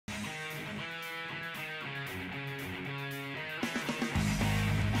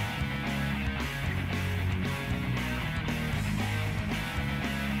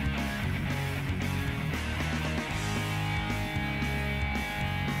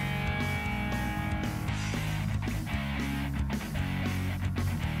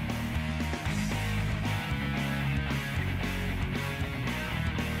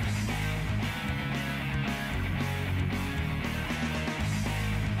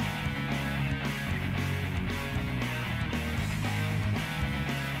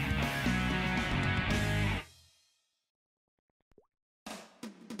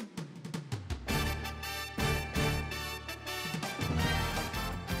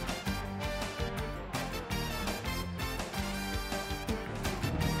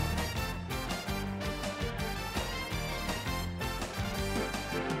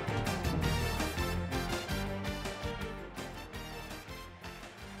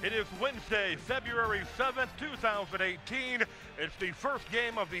It is Wednesday, February 7th, 2018. It's the first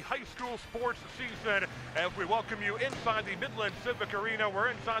game of the high school sports season as we welcome you inside the Midland Civic Arena. We're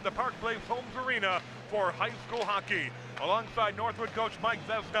inside the Park Place Homes Arena for high school hockey. Alongside Northwood coach Mike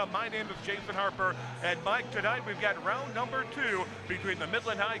Vesna, my name is Jason Harper. And Mike, tonight we've got round number 2 between the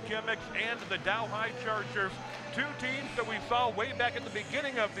Midland High Chemics and the Dow High Chargers. Two teams that we saw way back at the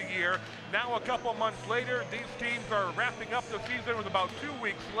beginning of the year. Now a couple months later, these teams are wrapping up the season with about 2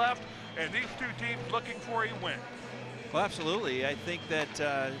 weeks left, and these two teams looking for a win. Well, absolutely. I think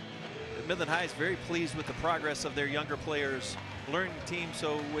that Midland High is very pleased with the progress of their younger players, learning team.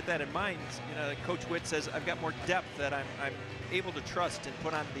 So with that in mind, you know, Coach Witt says, I've got more depth that I'm able to trust and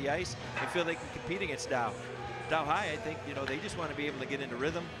put on the ice and feel they can compete against Dow. Dow High, I think, you know, they just want to be able to get into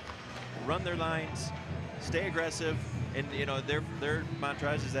rhythm, run their lines, stay aggressive, and you know their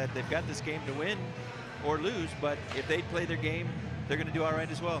mantra is that they've got this game to win or lose, but if they play their game, they're going to do all right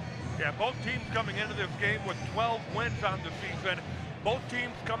as well. Yeah, both teams coming into this game with 12 wins on the season. Both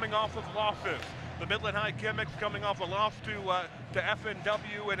teams coming off of losses. The Midland High Chemics coming off a loss to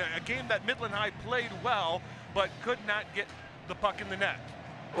FNW in a game that Midland High played well, but could not get the puck in the net.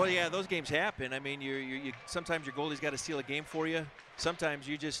 Well, yeah, those games happen. I mean, you sometimes your goalie's got to steal a game for you. Sometimes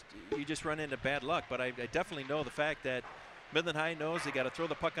you just run into bad luck. But I definitely know the fact that Midland High knows they got to throw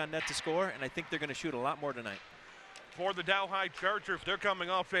the puck on net to score, and I think they're going to shoot a lot more tonight. For the Dow High Chargers, they're coming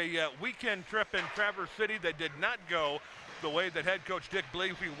off a weekend trip in Traverse City that did not go the way that head coach Dick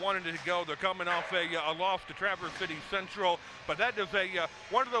Blasey wanted it to go. They're coming off a loss to Traverse City Central, but that is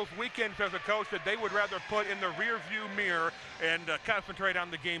one of those weekends as a coach that they would rather put in the rear-view mirror and concentrate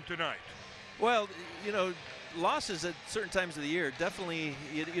on the game tonight. Well, you know, losses at certain times of the year, definitely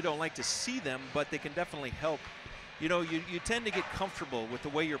you don't like to see them, but they can definitely help. You know, you tend to get comfortable with the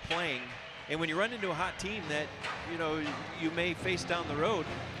way you're playing, and when you run into a hot team that, you know, you may face down the road,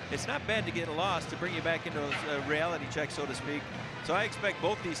 it's not bad to get a loss to bring you back into a reality check, so to speak. So I expect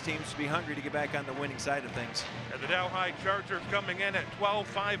both these teams to be hungry to get back on the winning side of things. And the Dow High Chargers coming in at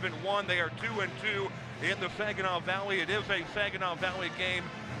 12-5-1. They are 2-2 in the Saginaw Valley. It is a Saginaw Valley game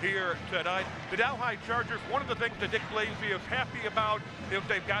here tonight. The Dow High Chargers, one of the things that Dick Blasey is happy about is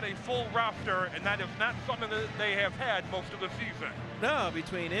they've got a full roster, and that is not something that they have had most of the season. No,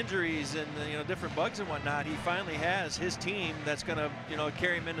 between injuries and you know, different bugs and whatnot, he finally has his team that's going to, you know,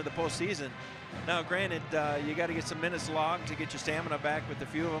 carry him into the postseason. Now, granted, you got to get some minutes logged to get your stamina back with a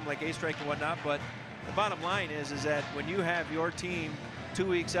few of them, like A-Strike and whatnot. But the bottom line is that when you have your team 2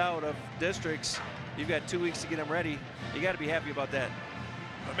 weeks out of districts, you've got 2 weeks to get them ready. You got to be happy about that.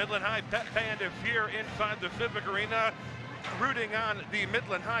 The Midland High Pet Band is here inside the Civic Arena, rooting on the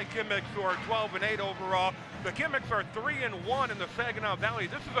Midland High Chemics, who are 12-8 overall. The Chemics are 3-1 in the Saginaw Valley.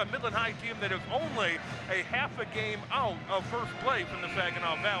 This is a Midland High team that is only a half a game out of first place in the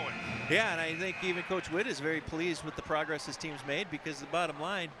Saginaw Valley. Yeah, and I think even Coach Witt is very pleased with the progress his team's made, because the bottom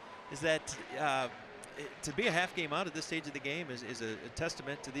line is that to be a half game out at this stage of the game is a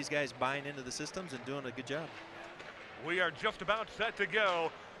testament to these guys buying into the systems and doing a good job. We are just about set to go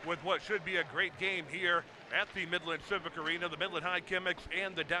with what should be a great game here at the Midland Civic Arena, the Midland High Chemics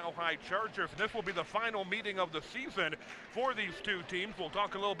and the Dow High Chargers. And this will be the final meeting of the season for these two teams. We'll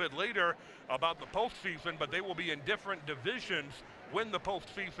talk a little bit later about the postseason, but they will be in different divisions when the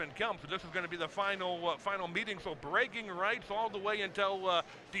postseason comes. So this is going to be the final meeting. So bragging rights all the way until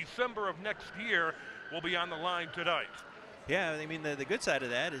December of next year will be on the line tonight. Yeah, I mean, the good side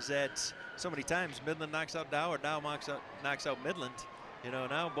of that is that so many times Midland knocks out Dow, or Dow knocks out Midland. You know,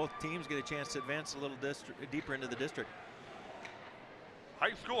 now both teams get a chance to advance a little deeper into the district.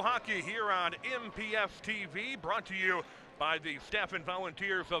 High school hockey here on MPS-TV, brought to you by the staff and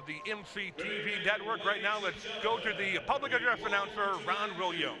volunteers of the MCTV network. Right now, let's go to the public address announcer, Ron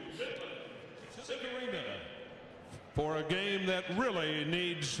Williams. For a game that really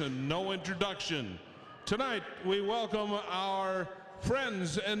needs no introduction. Tonight, we welcome our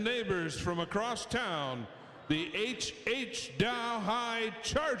friends and neighbors from across town, the H.H. Dow High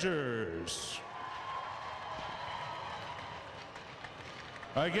Chargers.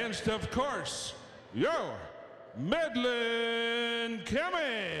 Against, of course, your Midland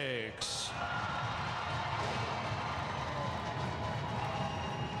Chemics.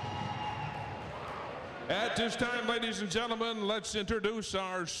 At this time, ladies and gentlemen, let's introduce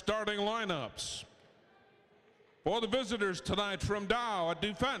our starting lineups. For the visitors tonight from Dow, at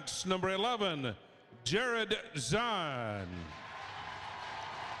defense, number 11, Jared Zahn.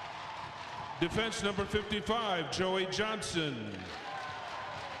 Defense number 55, Joey Johnson.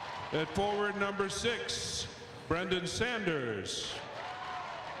 At forward number 6, Brendan Sanders.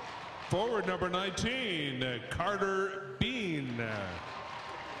 Forward number 19, Carter Bean.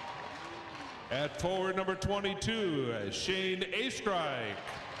 At forward number 22, Shane Astrike.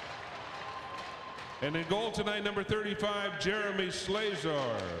 And in goal tonight, number 35, Jeremy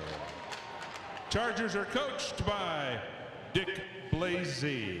Slazor. Chargers are coached by Dick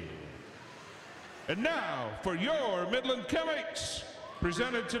Blasey. And now for your Midland Chemics,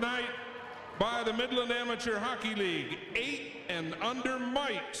 presented tonight by the Midland Amateur Hockey League, 8 and under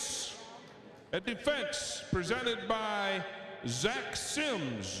mites. At defense, presented by Zach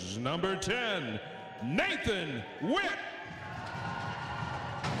Sims, number 10, Nathan Witt.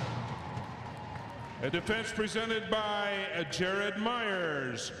 At defense, presented by Jared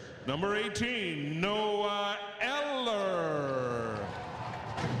Myers, number 18, Noah Eller.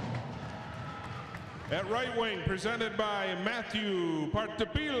 At right wing, presented by Matthew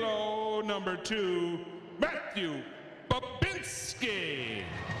Partapilo, number 2, Matthew Babinski.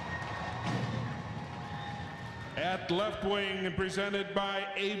 At left wing, presented by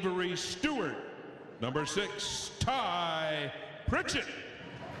Avery Stewart, number 6, Ty Pritchett.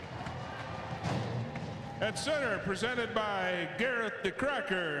 At center, presented by Gareth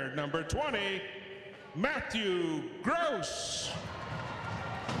DeCracker, number 20, Matthew Gross.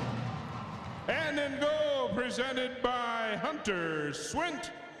 And in goal, presented by Hunter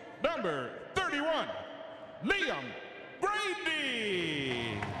Swint, number 31, Liam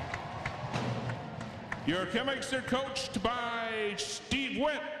Brady. Your Chemics are coached by Steve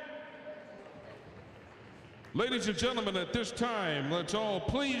Witt. Ladies and gentlemen, at this time, let's all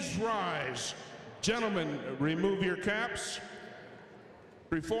please rise. Gentlemen, remove your caps.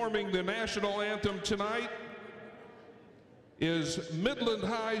 Performing the national anthem tonight is Midland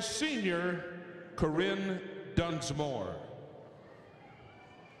High senior Corinne Dunsmore.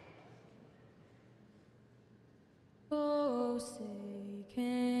 Oh, say,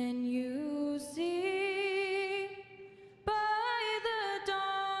 can you see by the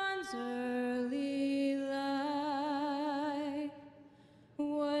dawn's early light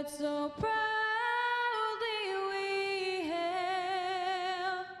what so proudly we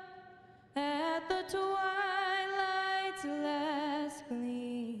hailed at the twilight's last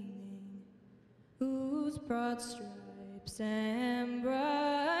gleaming, whose broad stripes and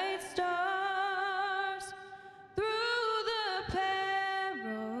bright stars through the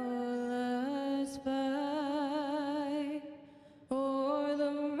perilous fight o'er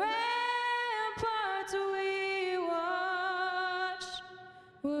the ramparts we watched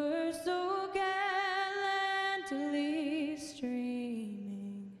were so gallantly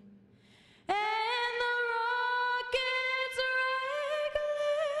streaming, and the rockets' red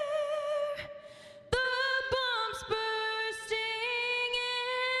glare, the bombs bursting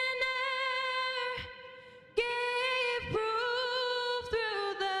in air, gave proof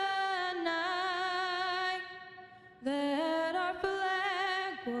through the night that our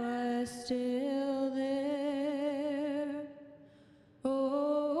flag was still there.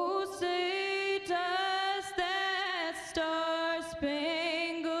 Oh, say does that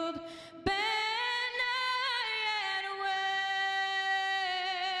star-spangled banner yet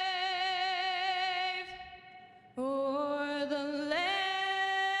wave o'er the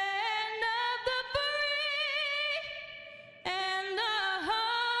land of the free and the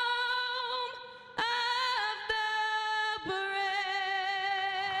home of the brave?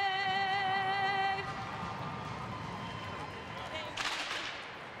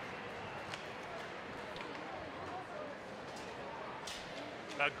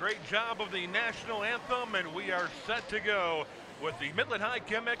 A great job of the national anthem, and we are set to go with the Midland High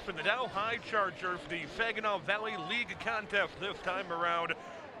Chemics and the Dow High Chargers, the Saginaw Valley League contest this time around.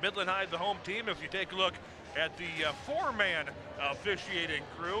 Midland High, the home team. If you take a look at the four-man officiating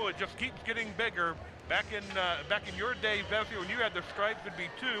crew, it just keeps getting bigger. Back in your day, Vesey, when you had the stripes, it'd be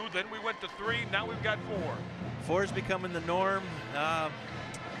 2. Then we went to 3. Now we've got 4. 4 is becoming the norm.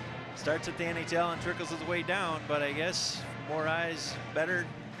 Starts at the NHL and trickles its way down, but I guess more eyes, better.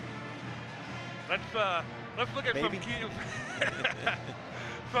 Let's look at Maybe.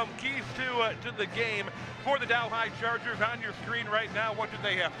 some keys to the game for the Dow High Chargers on your screen right now. What do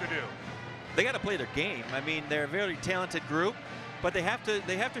they have to do? They got to play their game. I mean, they're a very talented group, but they have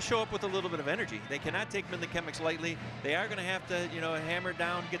to show up with a little bit of energy. They cannot take Midland Chemics lightly. They are going to have to, hammer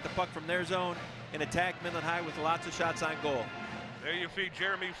down, get the puck from their zone, and attack Midland High with lots of shots on goal. There you see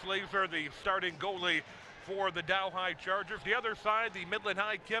Jeremy Slazor, the starting goalie for the Dow High Chargers. The other side, the Midland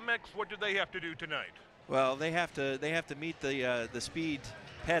High Chemics. What do they have to do tonight? Well, they have to meet the speed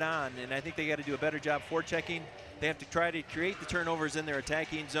head on, and I think they got to do a better job forechecking. They have to try to create the turnovers in their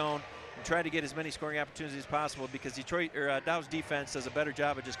attacking zone and try to get as many scoring opportunities as possible, because Dow's defense does a better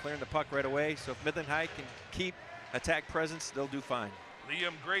job of just clearing the puck right away. So if Midland High can keep attack presence, they'll do fine.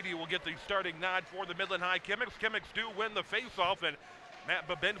 Liam Grady will get the starting nod for the Midland High Chemics. Chemics do win the faceoff, and Matt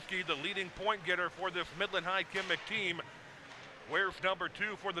Babinski, the leading point getter for this Midland High Chemic team, wears number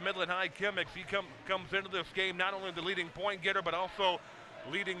 2 for the Midland High Chemics. He comes into this game not only the leading point getter, but also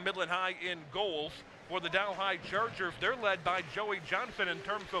leading Midland High in goals. For the Dow High Chargers, they're led by Joey Johnson in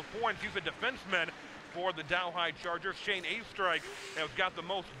terms of points. He's a defenseman for the Dow High Chargers. Shane Astrike has got the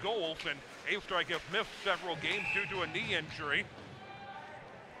most goals, and Astrike has missed several games due to a knee injury.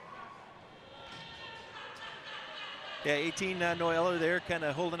 Yeah, 18 Noeller there, kind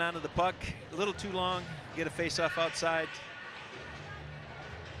of holding on to the puck a little too long. Get a face-off outside.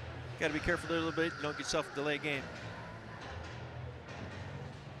 Got to be careful there a little bit. Don't get yourself a delay game.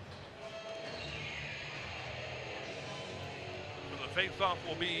 So the face-off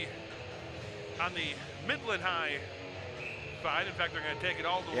will be on the Midland High side. In fact, they're going to take it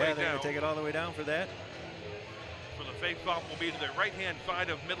all the way down. Yeah, they're going to take it all the way down for that. So the face-off will be to the right-hand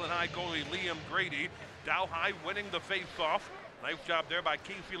side of Midland High goalie Liam Grady. Dow High winning the face-off. Nice job there by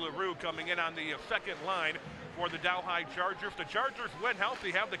Casey LaRue coming in on the second line for the Dow High Chargers. The Chargers, when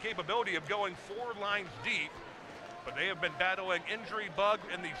healthy, have the capability of going 4 lines deep, but they have been battling injury bug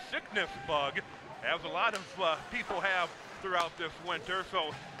and the sickness bug, as a lot of people have throughout this winter.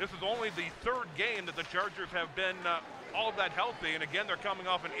 So this is only the 3rd game that the Chargers have been all that healthy, and again, they're coming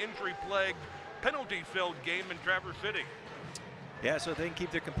off an injury-plagued, penalty-filled game in Traverse City. Yeah, so if they can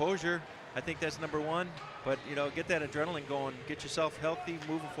keep their composure, I think that's number 1. But, you know, get that adrenaline going. Get yourself healthy,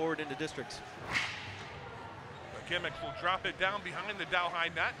 moving forward into districts. The Chemics will drop it down behind the Dow High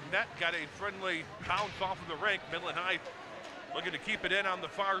net. Net got a friendly bounce off of the rink. Midland High looking to keep it in on the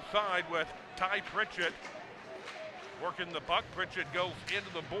far side with Ty Pritchett working the puck. Pritchett goes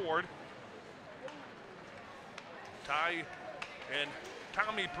into the board. Ty and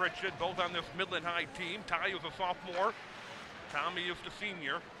Tommy Pritchett both on this Midland High team. Ty is a sophomore. Tommy is the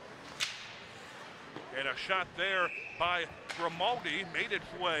senior. And a shot there by Grimaldi made its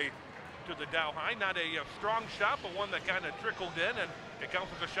way to the Dow High. Not a strong shot, but one that kind of trickled in, and it counts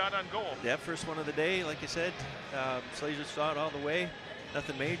as a shot on goal. Yeah, first one of the day, like you said. Slazer saw it all the way.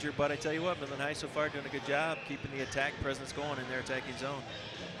 Nothing major, but I tell you what, Midland High so far doing a good job keeping the attack presence going in their attacking zone.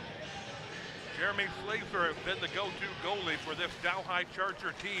 Jeremy Slazer has been the go-to goalie for this Dow High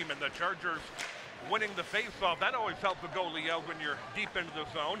Charger team, and the Chargers winning the face-off. That always helps the goalie out when you're deep into the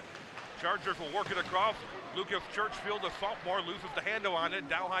zone. Chargers will work it across. Lucas Churchfield, a sophomore, loses the handle on it.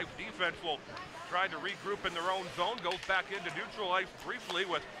 Dow High's defense will try to regroup in their own zone. Goes back into neutral ice briefly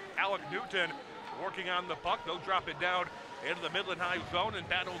with Alec Newton working on the puck. They'll drop it down into the Midland High zone and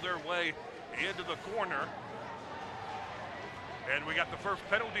battle their way into the corner. And we got the first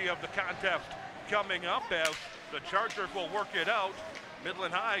penalty of the contest coming up as the Chargers will work it out.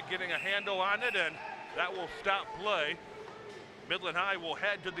 Midland High getting a handle on it, and that will stop play. Midland High will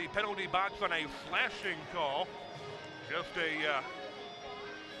head to the penalty box on a slashing call. Just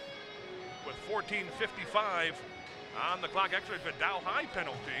with 14:55 on the clock. Actually, it's a Dow High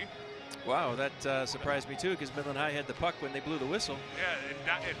penalty. Wow, that surprised me too, because Midland High had the puck when they blew the whistle.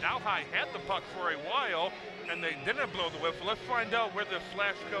 Yeah, and Dow High had the puck for a while, and they didn't blow the whistle. Let's find out where this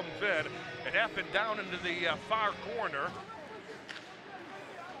slash comes in. It happened down into the far corner.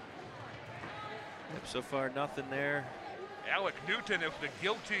 Yep, so far nothing there. Alec Newton is the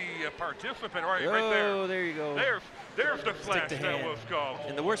guilty participant. Right there. Oh, there you go. There's the slash that was called.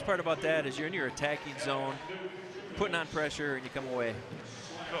 And the worst part about that is you're in your attacking zone, putting on pressure, and you come away.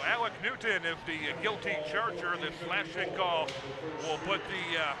 So Alec Newton is the guilty Charger. The slashing call will put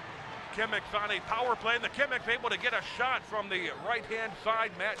the Chemics on a power play, and the Chemics able to get a shot from the right-hand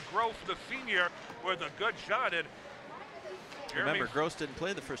side. Matt Gross, the senior, with a good shot. And remember, Gross didn't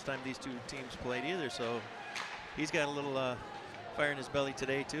play the first time these two teams played either, so he's got a little fire in his belly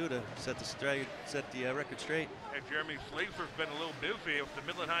today too to set the record straight. And Jeremy Slazer's been a little busy. If the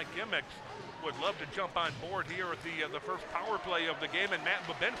Midland High Chemics would love to jump on board here at the first power play of the game, and Matt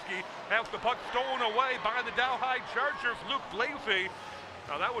Babinski has the puck stolen away by the Dow High Chargers. Luke Blasey.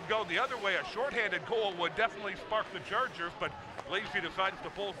 Now that would go the other way. A shorthanded goal would definitely spark the Chargers, but Blasey decides to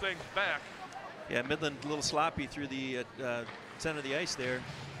pull things back. Yeah, Midland a little sloppy through the center of the ice there.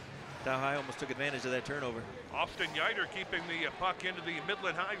 Dow High almost took advantage of that turnover. Austin Yider keeping the puck into the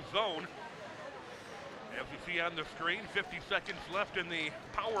Midland High zone. As you see on the screen, 50 seconds left in the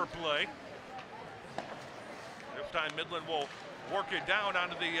power play. This time Midland will work it down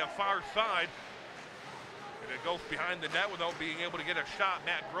onto the far side. And it goes behind the net without being able to get a shot.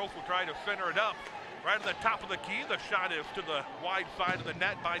 Matt Gross will try to center it up. Right at the top of the key, the shot is to the wide side of the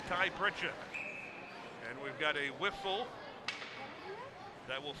net by Ty Pritchett. And we've got a whistle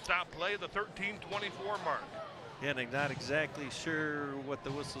that will stop play at the 13:24 mark. Yeah, and I'm not exactly sure what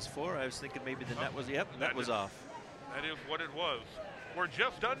the whistle's for. I was thinking maybe the net was, net was off. That is what it was. We're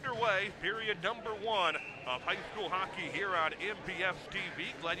just underway, period number 1 of high school hockey here on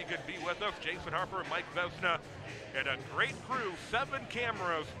MPS-TV. Glad you could be with us. Jason Harper, Mike Vesna, and a great crew. 7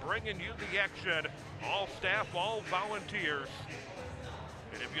 cameras bringing you the action. All staff, all volunteers.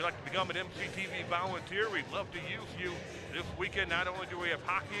 And if you'd like to become an MCTV volunteer, we'd love to use you this weekend. Not only do we have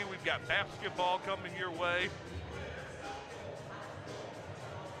hockey, we've got basketball coming your way.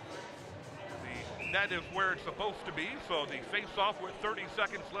 The net is where it's supposed to be, so the face-off with 30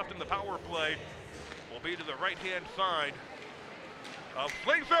 seconds left in the power play will be to the right-hand side of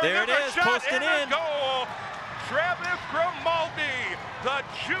Slazer. There it is, posted in. Goal. Travis Grimaldi, the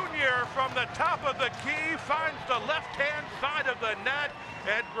junior from the top of the key, finds the left-hand side of the net,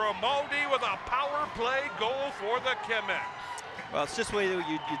 and Grimaldi with a power play goal for the Chemics. Well, it's just the way that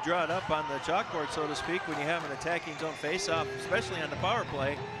you draw it up on the chalkboard, so to speak, when you have an attacking zone face-off, especially on the power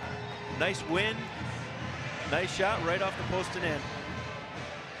play. Nice win, nice shot right off the post and in.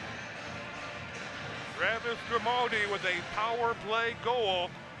 Travis Grimaldi with a power play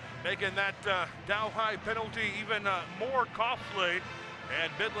goal, making that Dow High penalty even more costly.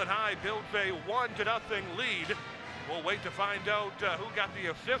 And Midland High builds a 1-0 lead. We'll wait to find out who got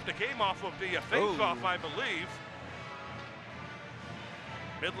the assist. It came off of the face-off, I believe.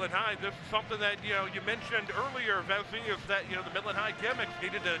 Midland High, this is something that, you mentioned earlier, Vesey, is that, the Midland High Chemics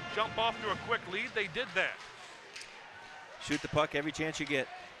needed to jump off to a quick lead. They did that. Shoot the puck every chance you get.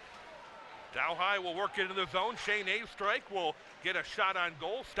 Dow High will work into the zone. Shane Astrike will get a shot on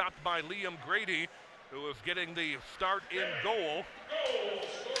goal, stopped by Liam Grady, who is getting the start in goal.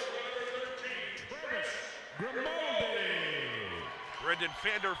 Brendan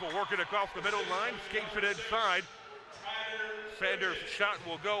Sanders will work it across the middle line, skates it inside. Sanders' shot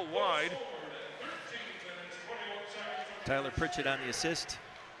will go wide. Tyler Pritchett on the assist.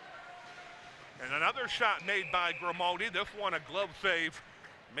 And another shot made by Grimaldi. This one a glove save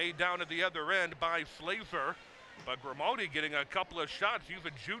made down at the other end by Slazer. But Grimaldi getting a couple of shots. He's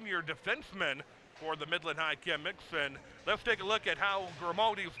a junior defenseman for the Midland High Chemics. And let's take a look at how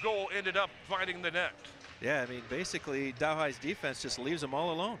Grimaldi's goal ended up finding the net. Yeah, I mean, basically, Dow High's defense just leaves them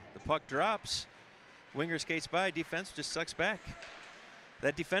all alone. The puck drops, winger skates by, defense just sucks back.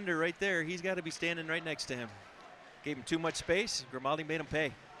 That defender right there, he's got to be standing right next to him. Gave him too much space. Grimaldi made him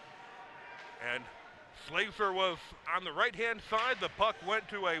pay. And Slazer was on the right-hand side. The puck went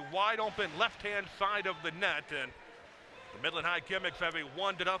to a wide-open left-hand side of the net. And the Midland High Chemics have a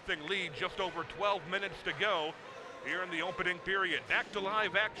 1-0 lead, just over 12 minutes to go here in the opening period. Back to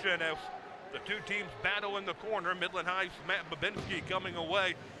live action as the two teams battle in the corner. Midland High's Matt Babinski coming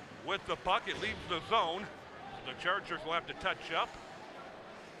away with the puck. It leaves the zone. So the Chargers will have to touch up.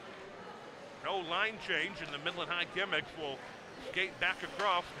 No line change, and the Midland High Chemics will skate back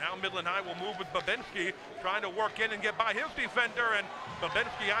across. Now Midland High will move with Babinski, trying to work in and get by his defender, and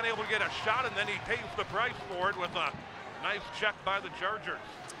Babinski unable to get a shot, and then he pays the price for it with a nice check by the Chargers.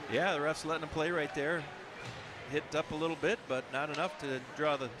 Yeah, the ref's letting him play right there. Hit up a little bit, but not enough to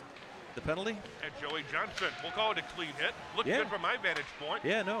draw the penalty. And Joey Johnson, we'll call it a clean hit. Looks good from my vantage point.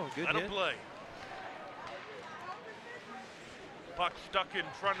 Yeah, no, good hit. Let him play. Puck stuck in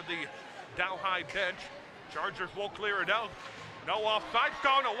front of the Dow High bench. Chargers will clear it out. No offside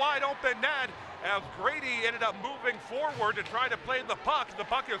zone, a wide open net as Grady ended up moving forward to try to play the puck. The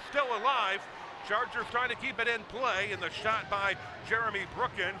puck is still alive. Chargers trying to keep it in play, and the shot by Jeremy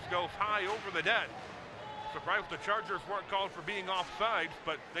Brookins goes high over the net. Surprised the Chargers weren't called for being offsides,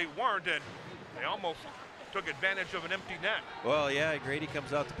 but they weren't, and they almost took advantage of an empty net. Well, yeah, Grady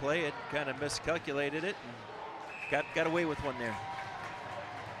comes out to play it, kind of miscalculated it, and got away with one there.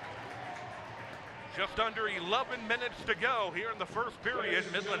 Just under 11 minutes to go here in the first period.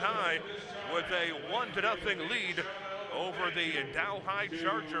 Midland High with a 1-0 lead over the Dow High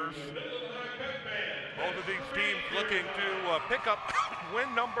Chargers. Both of these teams looking to pick up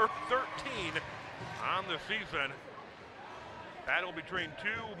win number 13 on the season. Battle between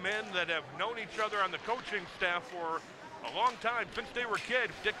two men that have known each other on the coaching staff for a long time, since they were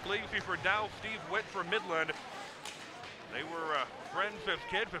kids. Dick Blasey for Dow, Steve Witt for Midland. They were friends as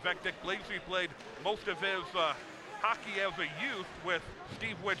kids. In fact, Dick Blasey played most of his hockey as a youth with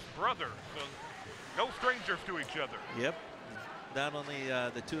Steve Witt's brother. So no strangers to each other. Yep. Not only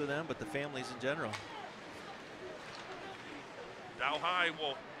the two of them, but the families in general. Dow High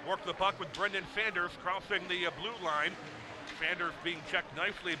will work the puck with Brendan Sanders crossing the blue line. Sanders being checked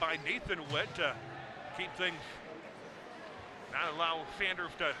nicely by Nathan Witt to keep things, not allow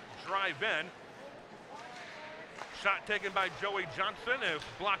Sanders to drive in. Shot taken by Joey Johnson is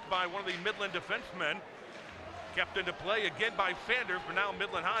blocked by one of the Midland defensemen. Kept into play again by Sanders, but now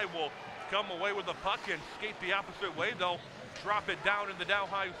Midland High will come away with the puck and skate the opposite way. They'll drop it down in the Dow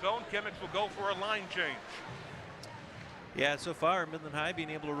High zone. Chemics will go for a line change. Yeah, so far Midland High being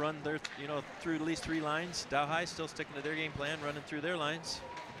able to run their, through at least 3 lines. Dow High still sticking to their game plan, running through their lines.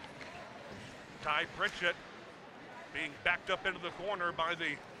 Ty Pritchett being backed up into the corner by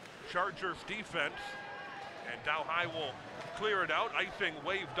the Chargers defense. And Dow High will clear it out. Icing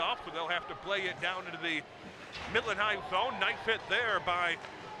waved off, so they'll have to play it down into the Midland High zone. Nice hit there by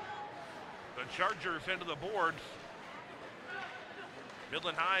the Chargers into the boards.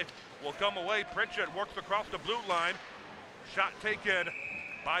 Midland High will come away. Pritchett works across the blue line. Shot taken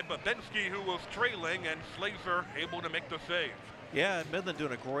by Babinski, who was trailing, and Slazer able to make the save. Yeah, Midland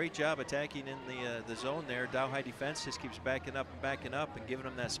doing a great job attacking in the zone there. Dow High defense just keeps backing up and giving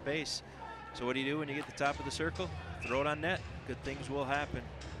them that space. So what do you do when you get to the top of the circle? Throw it on net. Good things will happen.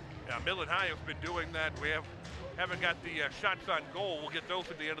 Yeah, Midland High has been doing that. We haven't got the shots on goal. We'll get those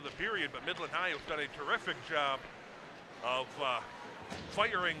at the end of the period, but Midland High has done a terrific job of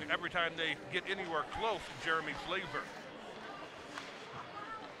firing every time they get anywhere close to Jeremy Slazer.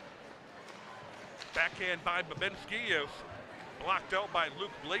 Backhand by Babinski is blocked out by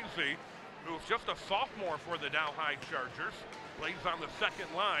Luke Blasey, who's just a sophomore for the Dow High Chargers. Plays on the second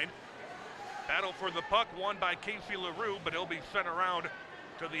line. Battle for the puck won by Casey LaRue, but he'll be sent around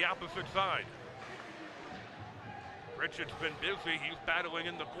to the opposite side. Pritchett's been busy. He's battling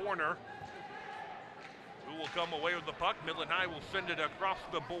in the corner. Who will come away with the puck? Midland High will send it across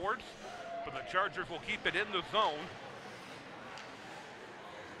the boards, but the Chargers will keep it in the zone.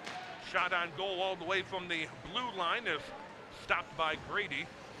 Shot on goal all the way from the blue line is stopped by Grady.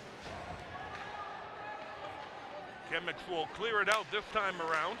 Chemics will clear it out this time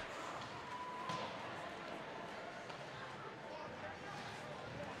around.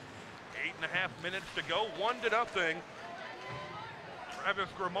 8.5 minutes to go, 1-0. Travis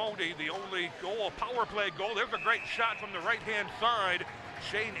Grimaldi, the only goal, a power play goal. There's a great shot from the right-hand side.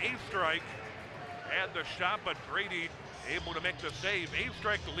 Shane Astrike had the shot, but Grady able to make the save.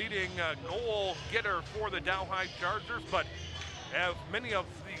 Astrike, the leading goal getter for the Dow High Chargers, but as many of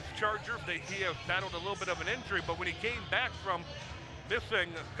these Chargers, he has battled a little bit of an injury, but when he came back from missing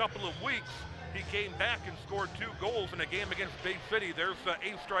a couple of weeks, he came back and scored 2 goals in a game against Bay City. There's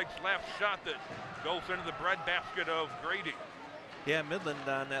Astrike's last shot that goes into the breadbasket of Grady. Yeah, Midland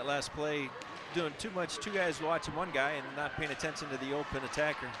on that last play doing too much, 2 guys watching 1 guy and not paying attention to the open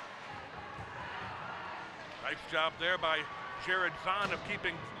attacker. Nice job there by Jared Zahn of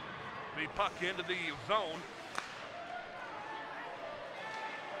keeping the puck into the zone.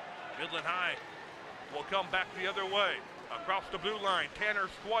 Midland High will come back the other way. Across the blue line, Tanner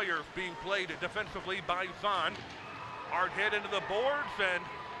Squires being played defensively by Zahn. Hard hit into the boards and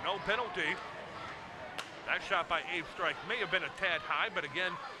no penalty. That shot by Astrike may have been a tad high, but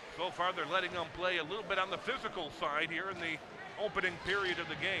again, so far they're letting them play a little bit on the physical side here in the opening period of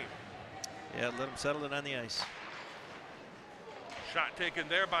the game. Yeah, let them settle it on the ice. Shot taken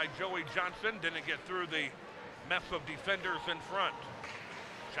there by Joey Johnson. Didn't get through the mess of defenders in front.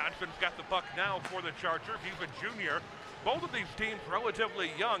 Johnson's got the puck now for the Chargers. He's a junior. Both of these teams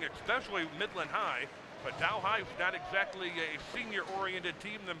relatively young, especially Midland High, but Dow High's not exactly a senior-oriented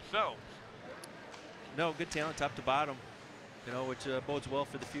team themselves. No, good talent top to bottom, which bodes well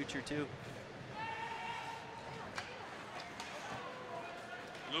for the future too.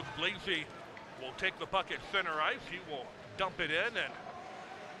 Luke Blasey will take the puck at center ice. He will dump it in, and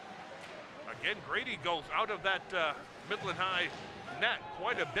again, Grady goes out of that Midland High net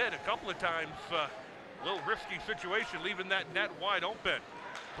quite a bit, a couple of times. A little risky situation, leaving that net wide open.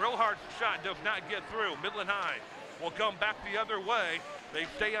 Brillhardt's shot does not get through. Midland High will come back the other way. They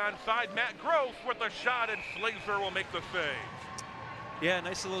stay on side. Matt Gross with the shot, and Slazer will make the save. Yeah,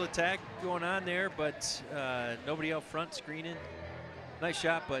 nice little attack going on there, but nobody out front screening. Nice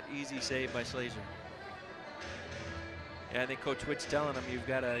shot, but easy save by Slazer. Yeah, I think Coach Witt's telling him you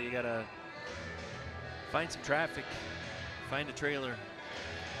gotta find some traffic, find a trailer.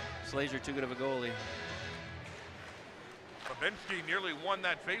 Slazer too good of a goalie. Babinski nearly won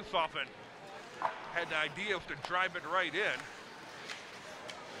that faceoff and had the idea to drive it right in.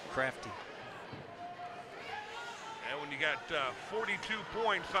 Crafty. And when you got 42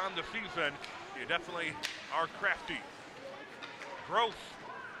 points on the season, you definitely are crafty. Gross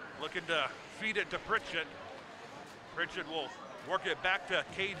looking to feed it to Pritchett. Pritchett will work it back to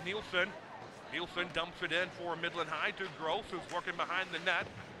Cade Nielsen. Nielsen dumps it in for Midland High to Gross, who's working behind the net.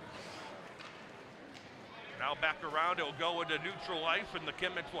 Now back around, it'll go into neutral ice, and the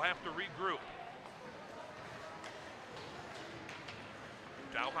Chemics will have to regroup.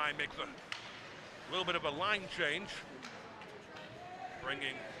 Dow High makes a A little bit of a line change,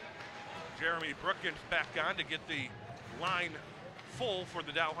 bringing Jeremy Brookins back on to get the line full for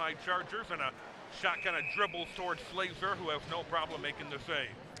the Dow High Chargers, and a shot kind of dribbles towards Slazer, who has no problem making the save.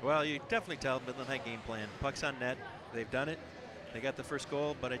 Well, you definitely tell Midland High game plan. Puck's on net. They've done it. They got the first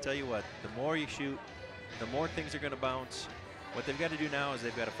goal, but I tell you what, the more you shoot, the more things are going to bounce. What they've got to do now is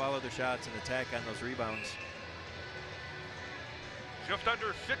they've got to follow their shots and attack on those rebounds. Just under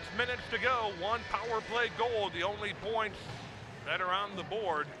 6 minutes to go. One power play goal, the only points that are on the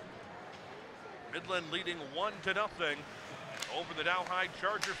board. Midland leading 1-0 over the Dow High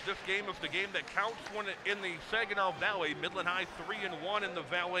Chargers. This game is the game that counts when in the Saginaw Valley. Midland High 3-1 in the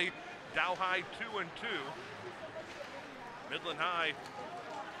Valley. Dow High 2-2. Midland High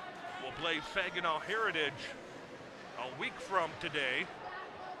will play Saginaw Heritage a week from today,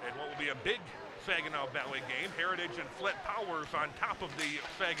 and what will be a big Saginaw Valley game. Heritage and Flint Powers on top of the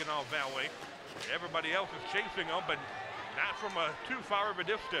Saginaw Valley. Everybody else is chasing them, but not from too far of a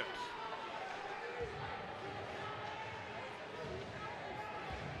distance.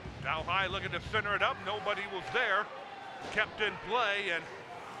 Dow High looking to center it up. Nobody was there. Kept in play, and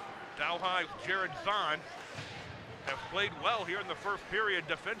Dow High's Jared Zahn has played well here in the first period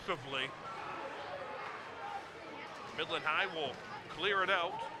defensively. Midland High will clear it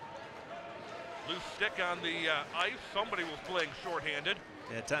out. Loose stick on the ice. Somebody was playing shorthanded.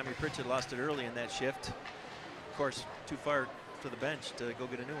 Yeah, Tommy Pritchett lost it early in that shift. Of course, too far to the bench to go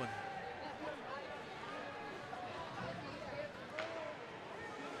get a new one.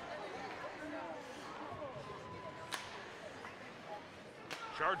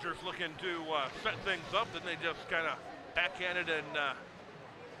 Chargers looking to set things up, then they just kind of backhand it and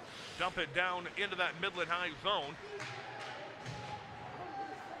dump it down into that Midland High zone.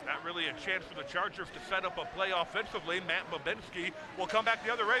 Not really a chance for the Chargers to set up a play offensively. Matt Babinski will come back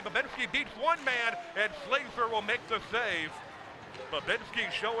the other way. Babinski beats one man, and Slazer will make the save.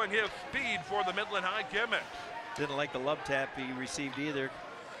 Babinski showing his speed for the Midland High Chemics. Didn't like the love tap he received either,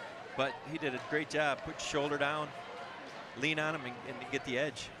 but he did a great job. Put your shoulder down, lean on him, and get the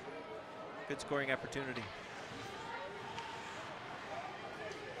edge. Good scoring opportunity.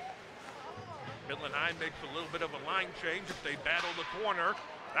 Midland High makes a little bit of a line change if they battle the corner.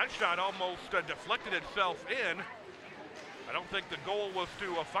 That shot almost deflected itself in. I don't think the goal was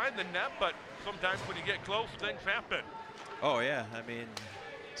to find the net, but sometimes when you get close, things happen. Oh, yeah. I mean,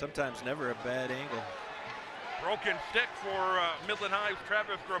 sometimes never a bad angle. Broken stick for Midland High's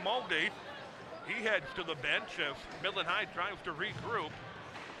Travis Grimaldi. He heads to the bench as Midland High tries to regroup.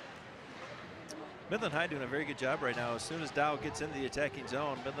 Midland High doing a very good job right now. As soon as Dow gets into the attacking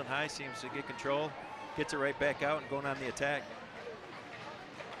zone, Midland High seems to get control, gets it right back out and going on the attack.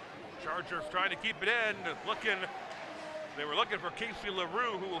 Chargers trying to keep it in, they were looking for Casey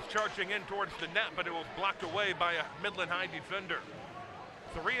LaRue, who was charging in towards the net, but it was blocked away by a Midland High defender.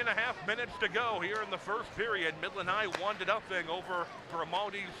 3.5 minutes to go here in the first period. Midland High 1-0 over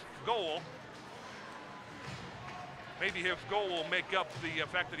Grimaldi's goal. Maybe his goal will make up the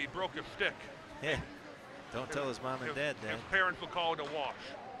fact that he broke his stick. Yeah, don't tell his mom and dad that. His parents will call it a wash.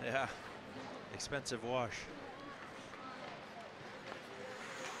 Yeah, expensive wash.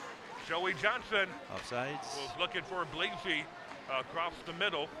 Joey Johnson Offsides. was looking for Blasey across the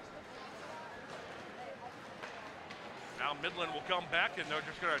middle. Now Midland will come back, and they're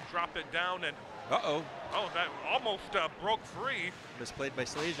just going to drop it down. And oh, that almost broke free. Misplayed by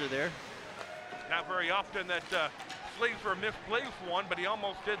Slazer there. Not very often that Slazer misplays one, but he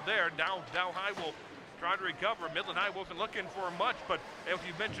almost did there. Dow High will try to recover. Midland High wasn't looking for much, but as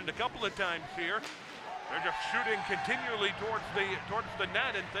you mentioned a couple of times here, they're just shooting continually towards the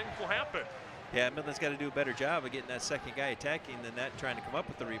net, and things will happen. Yeah, Midland's got to do a better job of getting that second guy attacking the net, trying to come up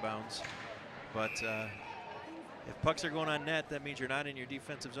with the rebounds. But if pucks are going on net, that means you're not in your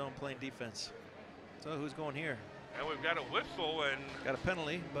defensive zone playing defense. So who's going here? And we've got a whistle, and got a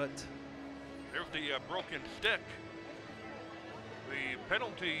penalty, but there's the broken stick. The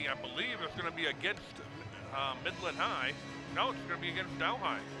penalty, I believe, is going to be against Midland High. No, it's going to be against Dow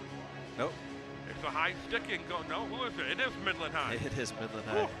High. Nope. It's a high sticking go. No, who is it? It is Midland High. It is Midland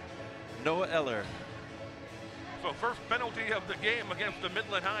High. Noah Eller. So first penalty of the game against the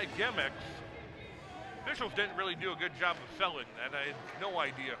Midland High Chemics. Officials didn't really do a good job of selling that. I had no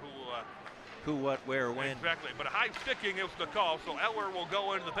idea who, what, where, when. Exactly, but a high sticking is the call. So Eller will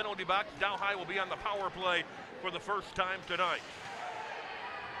go into the penalty box. Dow High will be on the power play for the first time tonight.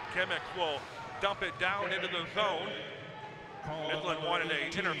 Chemics will dump it down into the zone. Midland wanted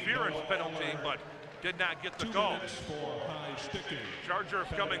an interference penalty, but did not get the call. Chargers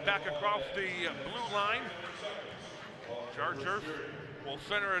coming back across the blue line. Chargers will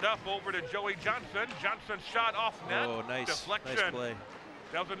center it up over to Joey Johnson. Johnson's shot off net. Oh, nice. Deflection. Nice play.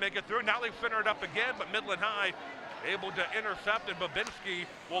 Doesn't make it through. Now they center it up again, but Midland High able to intercept, and Babinski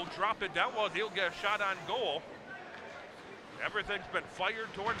will drop it down. Well, he'll get a shot on goal. Everything's been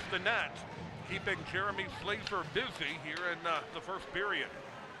fired towards the net, keeping Jeremy Slazer busy here in the first period.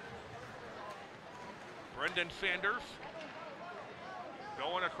 Brendan Sanders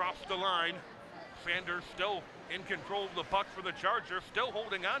going across the line. Sanders still in control of the puck for the Chargers, still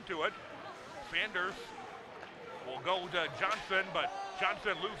holding on to it. Sanders will go to Johnson, but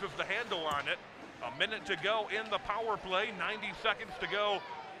Johnson loses the handle on it. A minute to go in the power play, 90 seconds to go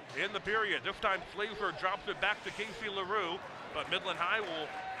in the period. This time Slazer drops it back to Casey LaRue, but Midland High will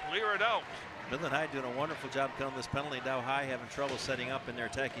clear it out. Midland High doing a wonderful job killing this penalty. Dow High having trouble setting up in their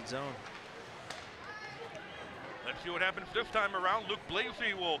attacking zone. Let's see what happens this time around. Luke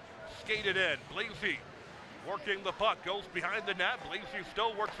Blasey will skate it in. Blasey working the puck, goes behind the net. Blasey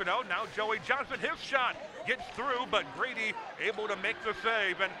still works it out. Now Joey Johnson, his shot gets through, but Grady able to make the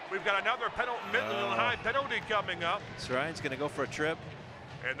save. And we've got another Midland High penalty coming up. So Ryan's going to go for a trip.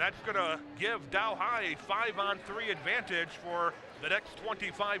 And that's going to give Dow High a 5-on-3 advantage for the next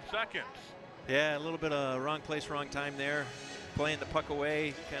 25 seconds. Yeah, a little bit of wrong place, wrong time there. Playing the puck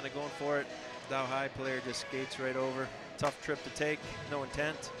away, kind of going for it. Dow High player just skates right over. Tough trip to take, no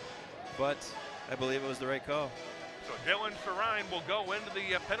intent, but I believe it was the right call. So Dylan Sarine will go into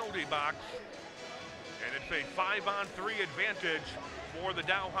the penalty box, and it's a 5-on-3 advantage for the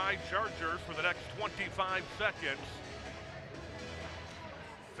Dow High Chargers for the next 25 seconds.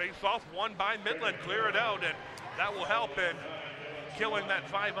 Face-off won by Midland, clear it out, and that will help in killing that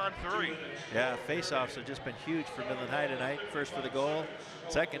 5-on-3. Yeah, face-offs have just been huge for Midland High tonight. First for the goal,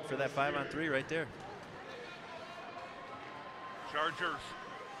 second for that 5-on-3 right there. Chargers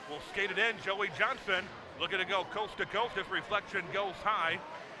will skate it in. Joey Johnson looking to go coast to coast. His reflection goes high.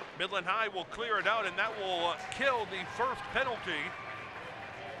 Midland High will clear it out, and that will kill the first penalty.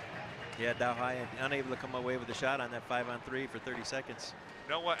 Yeah, Dow High unable to come away with a shot on that 5-on-3 for 30 seconds.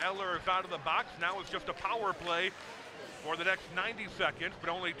 Noah Eller is out of the box. Now it's just a power play for the next 90 seconds, but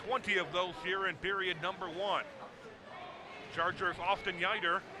only 20 of those here in period number 1. Chargers Austin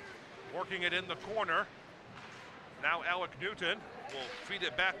Yider working it in the corner. Now Alec Newton will feed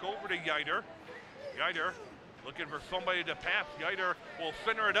it back over to Yider. Yider looking for somebody to pass. Yider will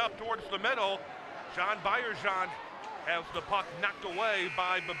center it up towards the middle. John Bayerjan has the puck knocked away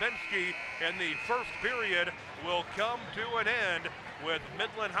by Babinski, and the first period will come to an end with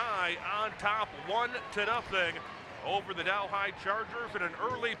Midland High on top 1-0 over the Dow High Chargers in an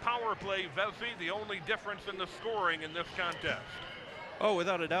early power play. Vesey, the only difference in the scoring in this contest. Oh,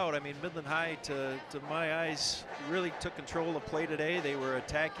 without a doubt. I mean, Midland High, to my eyes, really took control of play today. They were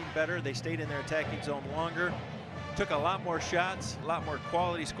attacking better. They stayed in their attacking zone longer. Took a lot more shots, a lot more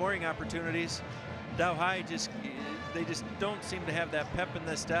quality scoring opportunities. Dow High they just don't seem to have that pep in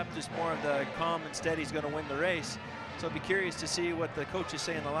the step, just more of the calm and steady's going to win the race. So I'll be curious to see what the coaches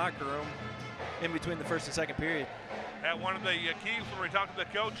say in the locker room in between the first and second period. And one of the keys when we talked to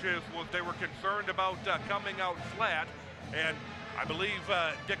the coaches was they were concerned about coming out flat. And I believe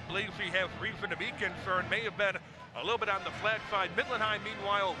Dick Blasey has reason to be concerned, may have been a little bit on the flat side. Midland High,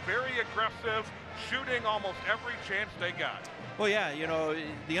 meanwhile, very aggressive, shooting almost every chance they got. Well, yeah, you know,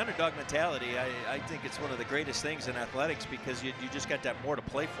 the underdog mentality, I think it's one of the greatest things in athletics because you just got that more to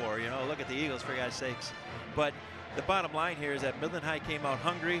play for. You know, look at the Eagles, for God's sakes. But the bottom line here is that Midland High came out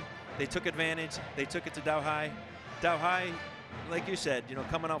hungry. They took advantage. They took it to Dow High. Dow High, like you said, you know,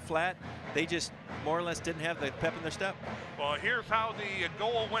 coming out flat, they just more or less didn't have the pep in their step. Well, here's how the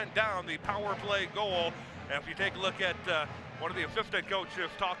goal went down, the power play goal. If you take a look at one of the assistant coaches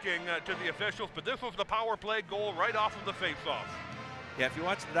talking to the officials, but this was the power play goal right off of the faceoff. Yeah, if you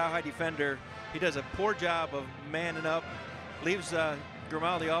watch the Dow High defender, he does a poor job of manning up, leaves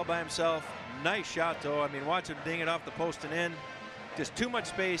Grimaldi all by himself. Nice shot, though. I mean, watch him ding it off the post and in. Just too much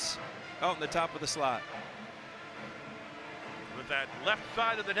space out in the top of the slot. With that left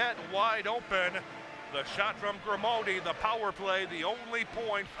side of the net wide open, the shot from Grimaldi, the power play, the only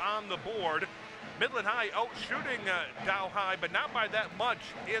points on the board. Midland High out shooting Dow High, but not by that much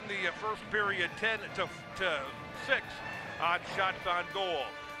in the first period, 10-6 on shots on goal.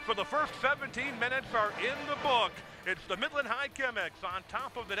 So the first 17 minutes are in the book. It's the Midland High Chemics on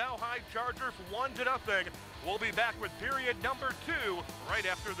top of the Dow High Chargers, 1-0. We'll be back with period number 2 right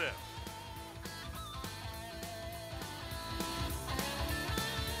after this.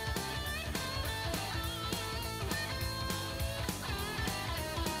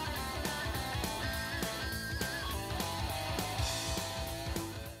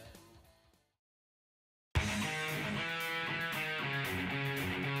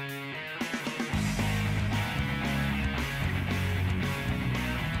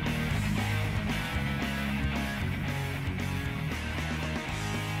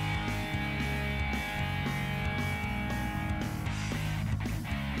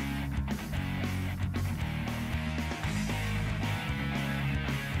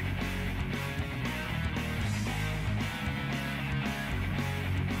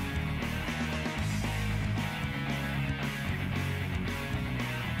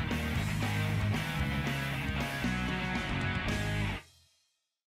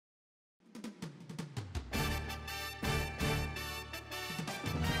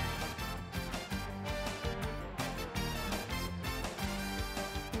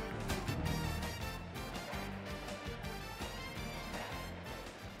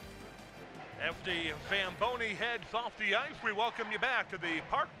 As the Zamboni heads off the ice, we welcome you back to the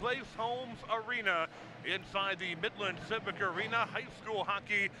Park Place Homes Arena inside the Midland Civic Arena. High school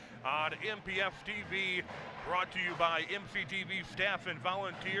hockey on MPS-TV, brought to you by MCTV staff and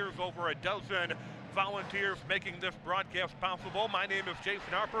volunteers. Over a dozen volunteers making this broadcast possible. My name is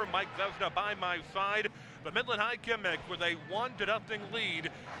Jason Harper, Mike Vesna by my side. The Midland High Chemics with a 1-0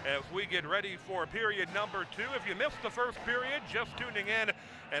 lead as we get ready for period number 2. If you missed the first period, just tuning in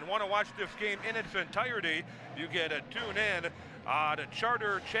and want to watch this game in its entirety, you get a tune in on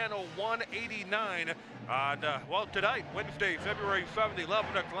Charter Channel 189 on, well, tonight, Wednesday, February 7th,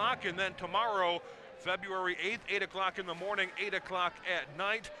 11 o'clock, and then tomorrow, February 8th, 8 o'clock in the morning, 8 o'clock at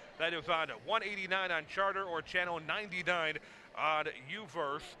night. That is on 189 on Charter or Channel 99 on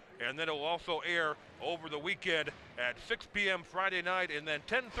UVerse. And then it will also air over the weekend at 6 p.m. Friday night, and then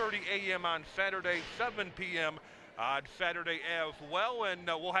 10:30 a.m. on Saturday, 7 p.m. on Saturday as well. And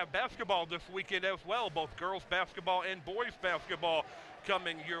we'll have basketball this weekend as well, both girls basketball and boys basketball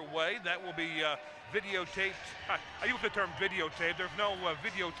coming your way. That will be videotaped. I use the term videotape. There's no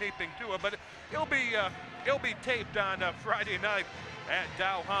videotaping to it, but it'll be taped on Friday night at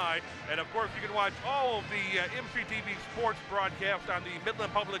Dow High. And of course, you can watch all of the MCTV sports broadcast on the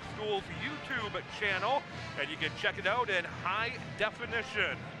Midland Public Schools YouTube channel, and you can check it out in high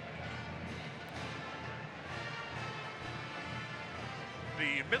definition.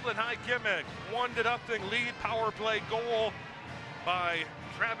 The Midland High Chemics 1-0 lead. Power play goal by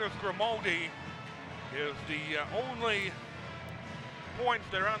Travis Grimaldi is the only points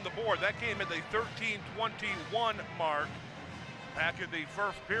that are on the board. That came at the 13:21 mark back in the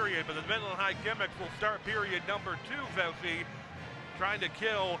first period, but the Midland High Chemics will start period number 2, Vesey, trying to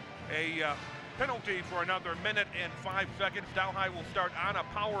kill a penalty for another minute and 5 seconds. Dow High will start on a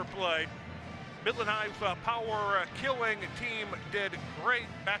power play. Midland High's power killing team did great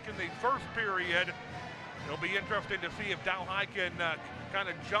back in the first period. It'll be interesting to see if Dow High can kind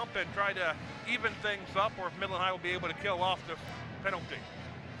of jump and try to even things up, or if Midland High will be able to kill off this penalty.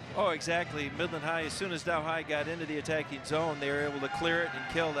 Oh, exactly. Midland High, as soon as Dow High got into the attacking zone, they were able to clear it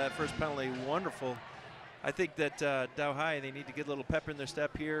and kill that first penalty. Wonderful. I think that Dow High, they need to get a little pep in their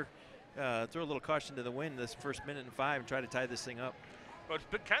step here, throw a little caution to the wind this first minute and 5 and try to tie this thing up. But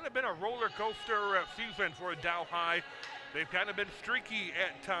it's kind of been a roller coaster season for Dow High. They've kind of been streaky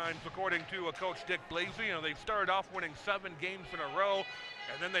at times, according to Coach Dick Blasey. You know, they started off winning 7 games in a row,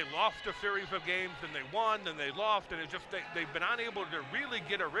 and then they lost a series of games, and they won, then they lost, and it's just they've been unable to really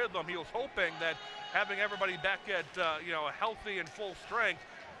get a rhythm. He was hoping that having everybody back at a healthy and full strength,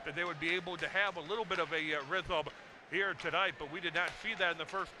 that they would be able to have a little bit of a rhythm here tonight, but we did not see that in the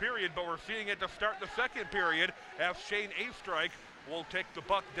first period, but we're seeing it to start the second period as Shane Astrike will take the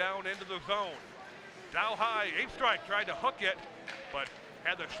puck down into the zone. Dow High, Astrike tried to hook it, but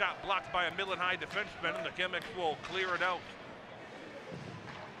had the shot blocked by a Midland High defenseman, and the Chemics will clear it out.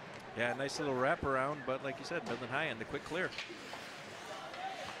 Yeah, nice little wraparound, but like you said, Midland High and the quick clear.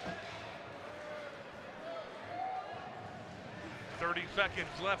 .30 seconds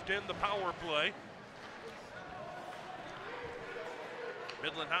left in the power play.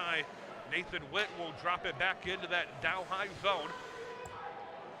 Midland High, Nathan Witt will drop it back into that Dow High zone.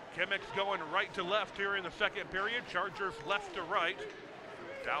 Chemics going right to left here in the second period. Chargers left to right.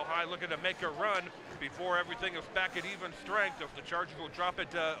 Dow High looking to make a run before everything is back at even strength, as the Chargers will drop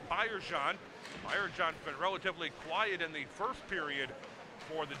it to Bayerjan. Bayerjan's been relatively quiet in the first period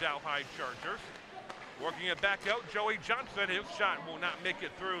for the Dow High Chargers. Working it back out, Joey Johnson. His shot will not make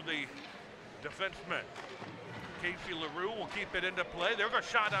it through the defenseman. Casey LaRue will keep it into play. There's a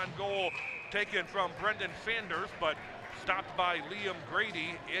shot on goal taken from Brendan Sanders, but stopped by Liam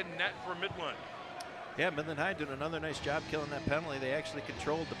Grady in net for Midland. Yeah, Midland High doing another nice job killing that penalty. They actually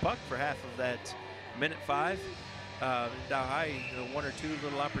controlled the puck for half of that minute 5. Dow High, 1 or 2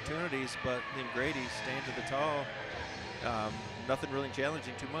 little opportunities, but Liam Grady staying to the tall. Nothing really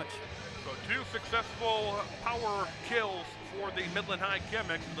challenging too much. So 2 successful power kills for the Midland High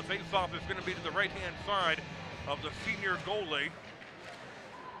Chemics, and the faceoff is going to be to the right-hand side of the senior goalie.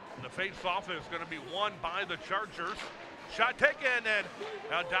 And the faceoff is going to be won by the Chargers. Shot taken, and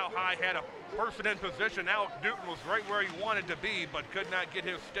now Dow High had a person in position. Alex Newton was right where he wanted to be, but could not get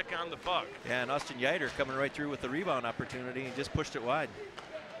his stick on the puck. Yeah, and Austin Yider coming right through with the rebound opportunity and just pushed it wide.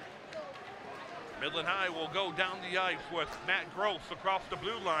 Midland High will go down the ice with Matt Gross across the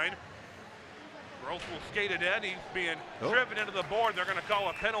blue line. Gross will skate it in. He's being driven into the board. They're going to call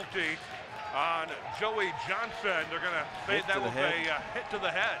a penalty on Joey Johnson. They're going to say that was a hit to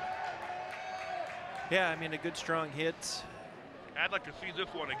the head. Yeah, I mean, a good strong hit. I'd like to see this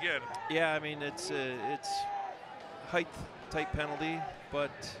one again. Yeah, I mean, it's height tight penalty,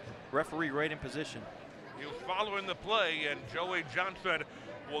 but referee right in position. He was following the play, and Joey Johnson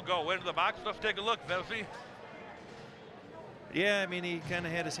will go into the box. Let's take a look, Vesey. Yeah, I mean, he kind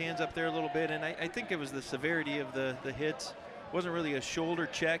of had his hands up there a little bit, and I think it was the severity of the hits. It wasn't really a shoulder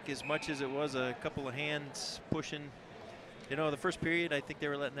check as much as it was a couple of hands pushing. You know, the first period, I think they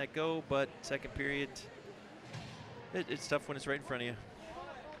were letting that go, but second period, it's tough when it's right in front of you.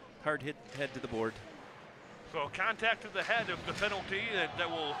 Hard hit, head to the board. So contact to the head is the penalty that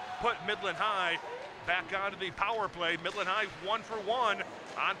will put Midland High back onto the power play. Midland High's 1 for 1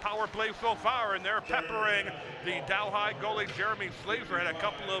 on power play so far, and they're peppering the Dow High goalie Jeremy Slazer. Had a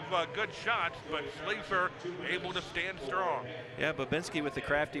couple of good shots, but Slazer able to stand strong. Yeah, Babinski with the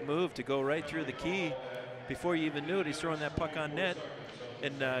crafty move to go right through the key. Before you even knew it, he's throwing that puck on net,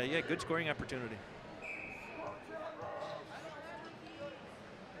 and yeah, good scoring opportunity.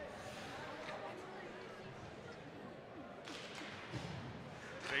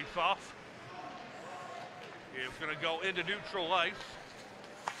 Face off. It's going to go into neutral ice.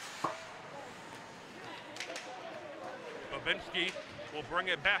 Babinski will bring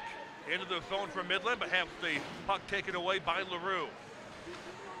it back into the zone for Midland, but has the puck taken away by LaRue.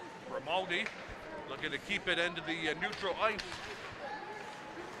 Grimaldi looking to keep it into the neutral ice.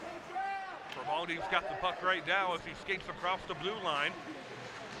 Grimaldi's got the puck right now as he skates across the blue line.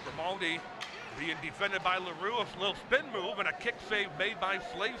 Grimaldi being defended by LaRue, a little spin move and a kick save made by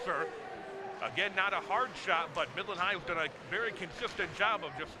Slazer. Again, not a hard shot, but Midland High has done a very consistent job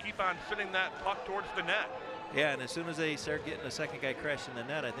of just keep on sending that puck towards the net. Yeah, and as soon as they start getting a second guy crashing the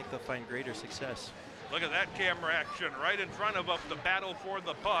net, I think they'll find greater success. Look at that camera action right in front of us, the battle for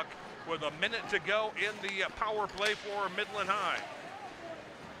the puck with a minute to go in the power play for Midland High.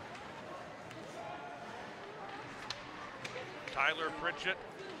 Tyler Pritchett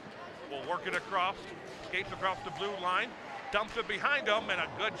will work it across, skates across the blue line, dumps it behind him, and a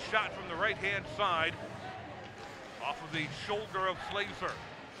good shot from the right-hand side off of the shoulder of Slazer.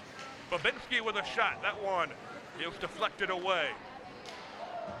 Babinski with a shot. That one is deflected away.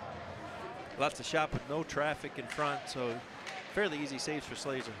 Lots of shot, but no traffic in front, so fairly easy saves for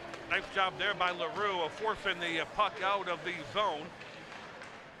Slazer. Nice job there by LaRue of forcing the puck out of the zone.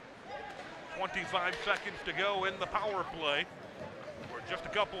 25 seconds to go in the power play. We're just a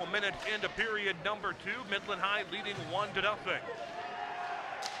couple of minutes into period number 2. Midland High leading 1-0.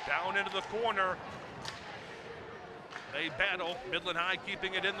 Down into the corner. They battle. Midland High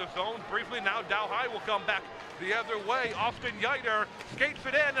keeping it in the zone briefly. Now Dow High will come back the other way. Austin Yiter skates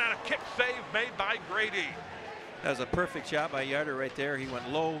it in, and a kick save made by Grady. That was a perfect shot by Yiter right there. He went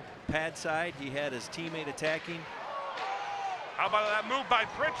low, pad side. He had his teammate attacking. How about that move by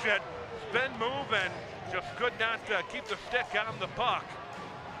Pritchett? Spin move and just could not keep the stick on the puck.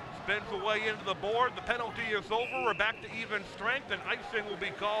 Spins away into the board. The penalty is over. We're back to even strength, and icing will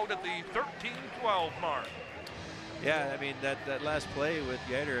be called at the 13-12 mark. Yeah, I mean, that last play with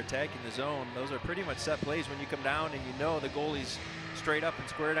Yiter attacking the zone, those are pretty much set plays when you come down and you know the goalie's straight up and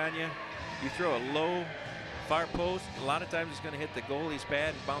squared on you. You throw a low, far post, a lot of times it's going to hit the goalie's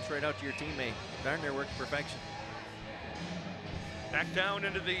pad and bounce right out to your teammate. Darn near worked perfection. Back down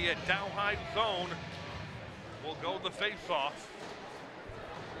into the Dow High zone. We'll go the face-off.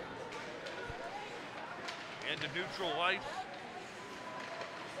 Into neutral ice.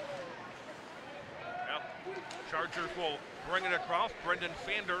 Chargers will bring it across. Brendan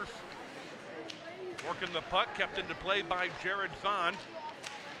Sanders working the puck, kept into play by Jared Zahn.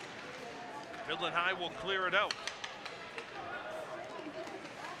 Midland High will clear it out.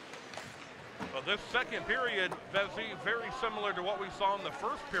 Well, this second period, Vesey, very similar to what we saw in the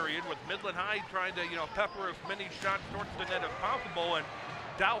first period, with Midland High trying to, pepper as many shots towards the net as possible, and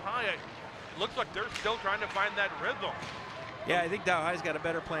Dow High, it looks like they're still trying to find that rhythm. Yeah, I think Dow High's got a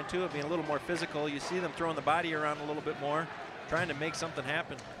better plan too of being a little more physical. You see them throwing the body around a little bit more, trying to make something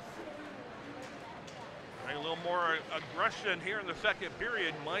happen. A little more aggression here in the second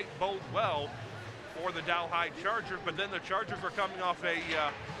period might bode well for the Dow High Chargers, but then the Chargers are coming off a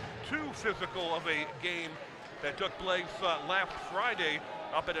too physical of a game that took place last Friday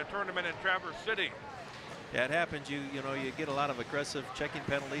up at a tournament in Traverse City. Yeah, it happens. You get a lot of aggressive checking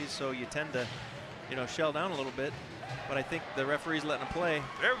penalties, so you tend to, shell down a little bit. But I think the referee's letting them play.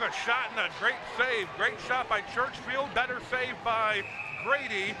 There's a shot and a great save. Great shot by Churchfield. Better save by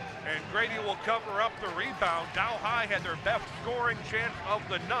Grady. And Grady will cover up the rebound. Dow High had their best scoring chance of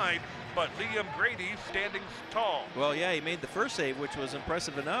the night, but Liam Grady standing tall. Well, yeah, he made the first save, which was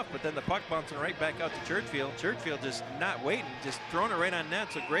impressive enough, but then the puck bouncing right back out to Churchfield. Churchfield just not waiting, just throwing it right on net.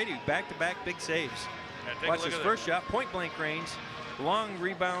 So Grady back-to-back big saves. Watch his first shot, point-blank range, long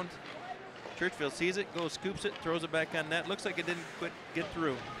rebound. Churchfield sees it, goes, scoops it, throws it back on net. Looks like it didn't get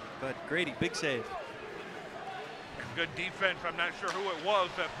through, but Grady, big save. Good defense. I'm not sure who it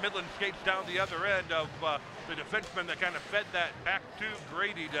was. Midland skates down the other end of the defenseman that kind of fed that back to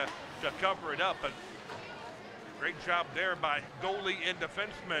Grady to cover it up. But great job there by goalie and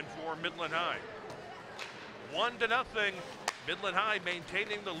defenseman for Midland High. 1-0. Midland High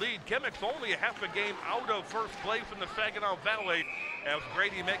maintaining the lead. Chemics only a half a game out of first place in the Saginaw Valley as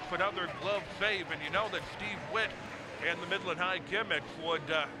Grady makes another glove save. And you know that Steve Witt and the Midland High Chemics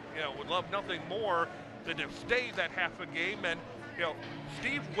would love nothing more than to stay that half a game. And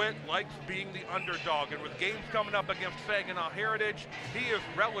Steve Witt likes being the underdog, and with games coming up against Saginaw Heritage, he is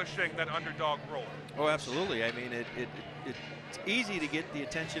relishing that underdog role. Oh, absolutely. I mean, it's easy to get the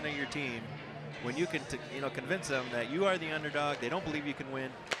attention of your team when you can convince them that you are the underdog. They don't believe you can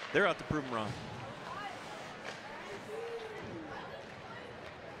win. They're out to prove them wrong.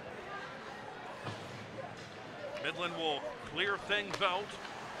 Midland will clear things out,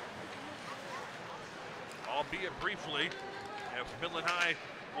 albeit briefly, as Midland High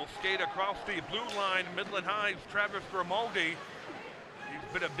will skate across the blue line. Midland High's Travis Grimaldi,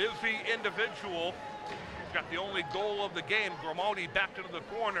 he's been a busy individual. He's got the only goal of the game. Grimaldi backed into the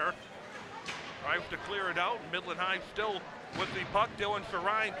corner, tries to clear it out. Midland High still with the puck. Dylan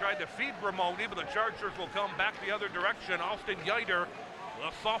Sarine tried to feed Grimaldi, but the Chargers will come back the other direction. Austin Yeiter,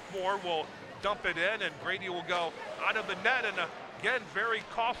 the sophomore, will dump it in, and Grady will go out of the net. And again, very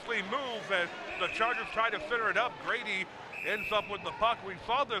costly move as the Chargers try to center it up. Grady ends up with the puck. We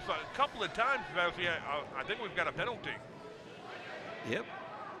saw this a couple of times, Vesey. I think we've got a penalty. Yep.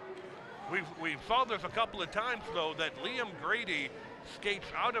 We saw this a couple of times, though, that Liam Grady skates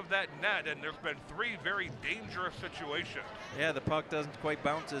out of that net, and there's been 3 very dangerous situations. Yeah, the puck doesn't quite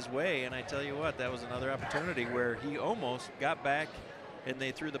bounce his way, and I tell you what, that was another opportunity where he almost got back, and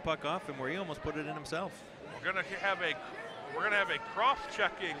they threw the puck off him where he almost put it in himself. We're gonna have a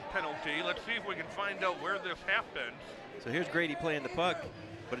cross-checking penalty. Let's see if we can find out where this happens. So here's Grady playing the puck,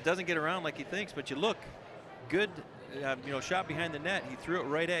 but it doesn't get around like he thinks. But you look, good, shot behind the net. He threw it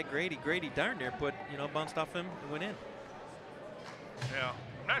right at Grady. Grady darn near bounced off him and went in. Yeah,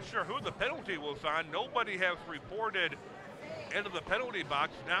 I'm not sure who the penalty was on. Nobody has reported into the penalty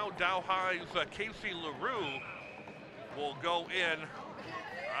box. Now Dow High's Casey LaRue will go in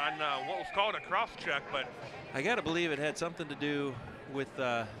on what was called a cross-check, but I got to believe it had something to do with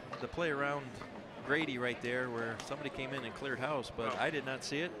the play around Grady right there, where somebody came in and cleared house, but I did not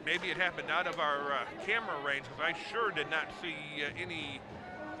see it. Maybe it happened out of our camera range, because I sure did not see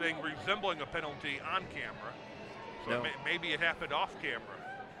anything resembling a penalty on camera. So no. Maybe it happened off camera.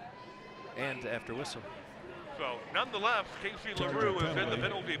 And after whistle. So nonetheless, Casey LaRue is in the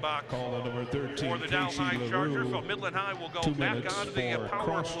penalty box Call number 13, for the Dow High Chargers. So Midland High will go back onto the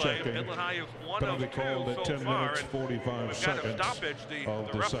power play. Midland High is 1 of 2 so far. And we've got a stoppage. The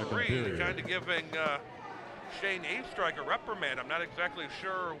referee kind of giving Shane Astrike a reprimand. I'm not exactly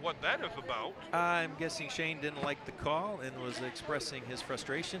sure what that is about. I'm guessing Shane didn't like the call and was expressing his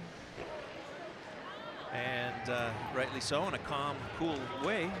frustration. And rightly so, in a calm, cool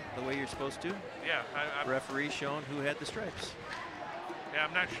way, the way you're supposed to. Yeah. Referee showing who had the stripes. Yeah,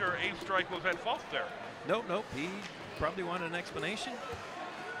 I'm not sure Astrike was at fault there. Nope. He probably wanted an explanation.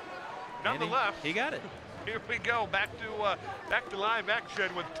 Nonetheless, he got it. Here we go, back to live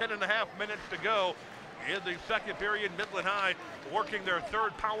action with 10.5 minutes to go in the second period. Midland High working their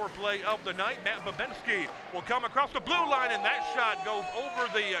 3rd power play of the night. Matt Babinski will come across the blue line, and that shot goes over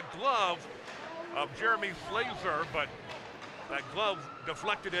the glove of Jeremy Slazer, but that glove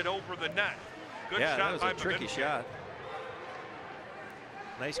deflected it over the net. Good shot that was by a tricky Babinski. shot.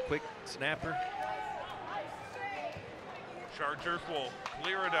 Nice quick snapper. Chargers will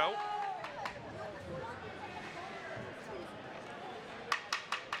clear it out.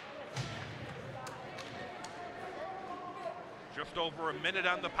 Just over a minute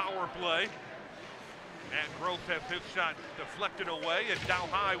on the power play. Matt Gross has his shot deflected away, and Dow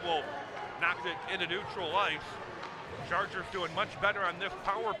High will knock it into neutral ice. Chargers doing much better on this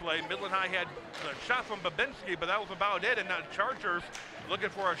power play. Midland High had a shot from Babinski, but that was about it. And now Chargers looking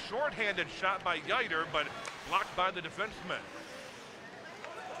for a shorthanded shot by Yeiter, but blocked by the defenseman.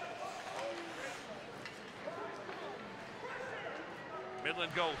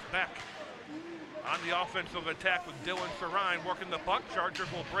 Midland goes back on the offensive attack with Dylan Sarine working the puck.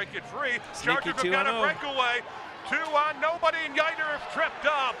 Chargers will break it free. Chargers have got a breakaway. 2 on nobody, and Yeiter is tripped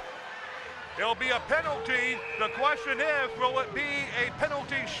up. It'll be a penalty. The question is, will it be a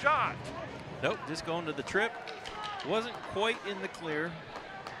penalty shot? Nope, just going to the trip. Wasn't quite in the clear,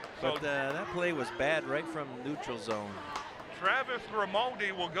 but that play was bad right from neutral zone. Travis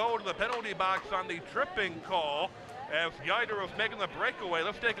Grimaldi will go to the penalty box on the tripping call as Yider was making the breakaway.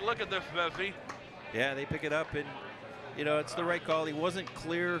 Let's take a look at this, Vesey. Yeah, they pick it up, and you know, it's the right call. He wasn't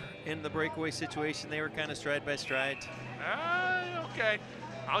clear in the breakaway situation. They were kind of stride by stride. Okay,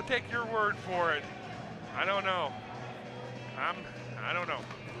 I'll take your word for it. I don't know. I don't know.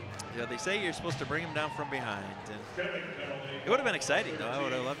 Yeah, they say you're supposed to bring him down from behind. And it would have been exciting, though. I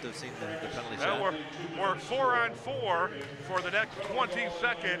would have loved to have seen the penalty shot. We're 4-on-4 for the next 20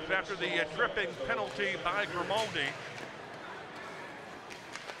 seconds after the tripping penalty by Grimaldi.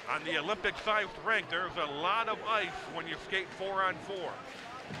 On the Olympic-sized rink, there's a lot of ice when you skate 4-on-4.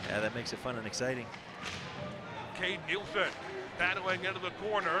 Yeah, that makes it fun and exciting. Cade Nielsen battling into the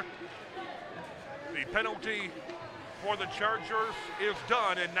corner. The penalty for the Chargers is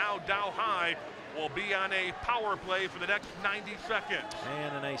done, and now Dow High will be on a power play for the next 90 seconds.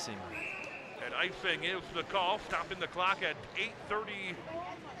 And an icing. And icing is the call, stopping the clock at 8:38.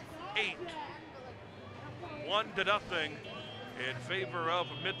 1-0 in favor of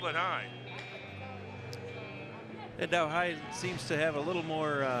Midland High. And Dow High seems to have a little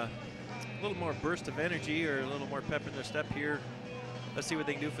more burst of energy, or a little more pep in their step here. Let's see what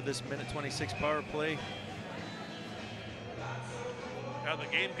they can do for this minute 26 power play. Now the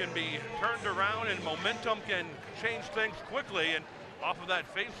game can be turned around, and momentum can change things quickly. And off of that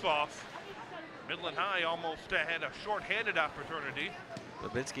face-off, Midland High almost had a short-handed opportunity.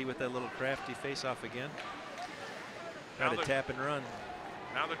 Babinski with that little crafty face-off again. Try to tap and run.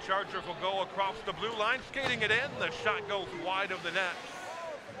 Now the Chargers will go across the blue line, skating it in. The shot goes wide of the net.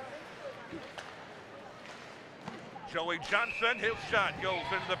 Joey Johnson, his shot goes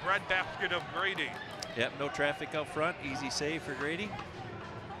into the breadbasket of Grady. Yep, no traffic out front. Easy save for Grady.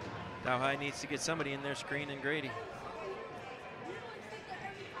 Dow High needs to get somebody in there screening Grady.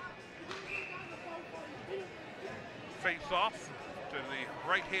 Face off to the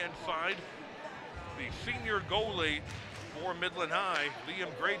right-hand side. The senior goalie for Midland High,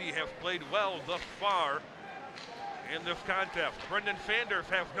 Liam Grady, has played well thus far in this contest. Brendan Sanders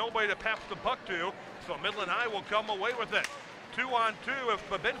has nobody to pass the puck to, so Midland High will come away with it. 2-on-2 if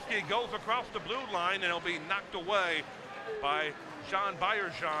Babinski goes across the blue line, and it'll be knocked away by Sean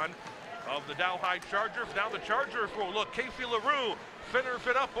Bayerjan of the Dow High Chargers. Now the Chargers will look. Casey LaRue centers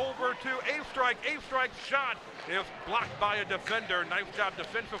it up over to A-Strike. A-Strike's shot is blocked by a defender. Nice job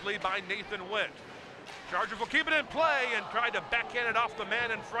defensively by Nathan Witt. Chargers will keep it in play and try to backhand it off the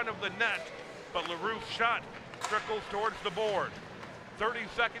man in front of the net, but LaRue's shot trickles towards the board. 30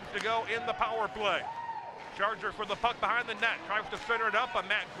 seconds to go in the power play. Chargers for the puck behind the net, tries to center it up, but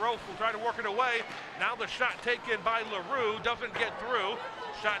Matt Gross will try to work it away. Now the shot taken by LaRue doesn't get through.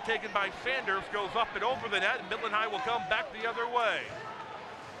 Shot taken by Sanders goes up and over the net, and Midland High will come back the other way.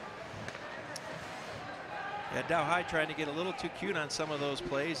 Yeah, Dow High trying to get a little too cute on some of those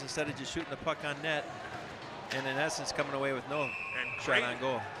plays instead of just shooting the puck on net, and in essence coming away with no shot on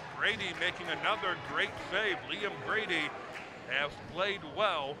goal. Grady making another great save. Liam Grady has played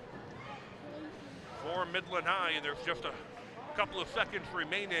well for Midland High, and there's just a couple of seconds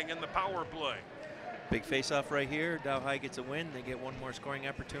remaining in the power play. Big face-off right here. Dow High gets a win. They get one more scoring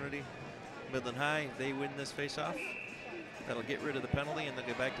opportunity. Midland High, if they win this face-off, that'll get rid of the penalty, and they'll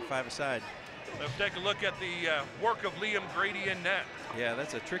get back to 5-a-side. Let's take a look at the work of Liam Grady in net. Yeah,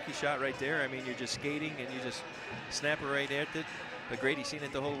 that's a tricky shot right there. I mean, you're just skating, and you just snap it right at it. But Grady's seen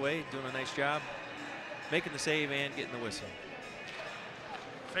it the whole way, doing a nice job, making the save and getting the whistle.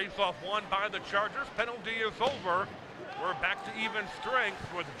 Face-off won by the Chargers. Penalty is over. We're back to even strength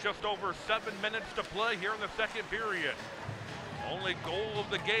with just over 7 minutes to play here in the second period. Only goal of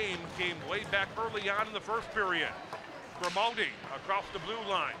the game came way back early on in the first period. Grimaldi across the blue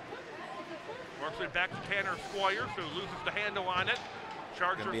line. Works it back to Tanner Squires, who loses the handle on it.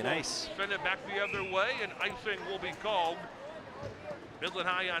 Chargers will send it back the other way, and icing will be called. Midland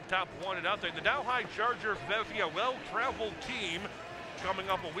High on top 1-0. The Dow High Chargers, a well-traveled team, coming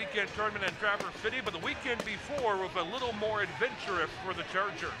up a weekend tournament in Traverse City, but the weekend before was a little more adventurous for the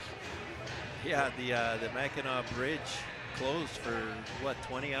Chargers. Yeah, the Mackinac Bridge closed for, what,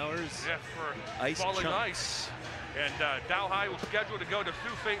 20 hours? Yeah, for ice falling chunks. ice. And Dow High was scheduled to go to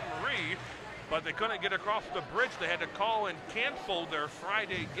Sault Ste. Marie, but they couldn't get across the bridge. They had to call and cancel their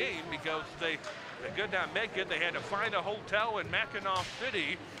Friday game because they could not make it. They had to find a hotel in Mackinac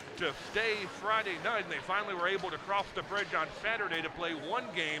City to stay Friday night, and they finally were able to cross the bridge on Saturday to play one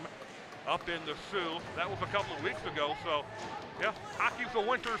game up in the Sioux. That was a couple of weeks ago, so yeah, hockey's a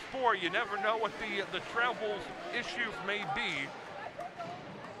winter sport. You never know what the travel issues may be.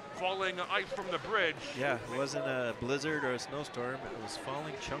 Falling ice from the bridge. Yeah, it wasn't a blizzard or a snowstorm. It was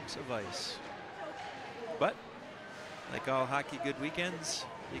falling chunks of ice. But Like all hockey good weekends,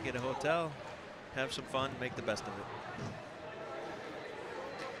 you get a hotel, have some fun, make the best of it.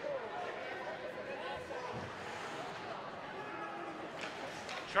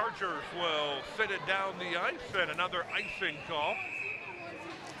 Chargers will sit it down the ice, and another icing call.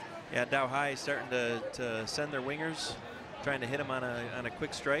 Yeah, Dow High starting to send their wingers, trying to hit them on a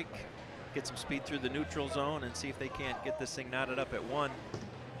quick strike, get some speed through the neutral zone, and see if they can't get this thing knotted up at 1.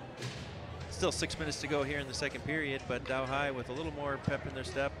 Still 6 minutes to go here in the second period, but Dow High with a little more pep in their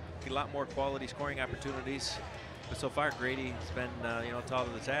step, a lot more quality scoring opportunities. But so far, Grady's been tall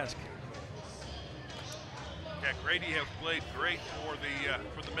to the task. Yeah, Grady has played great for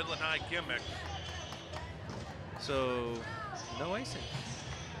the Midland High Chemics. So, no icing.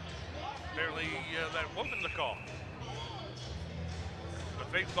 Apparently, that wasn't the call. The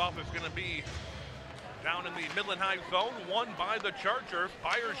face-off is going to be down in the Midland High zone, won by the Chargers.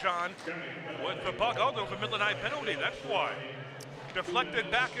 Bayerjan with the puck. Oh, there was a Midland High penalty, that's why.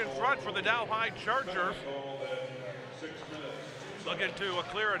 Deflected back in front for the Dow High Chargers. Looking to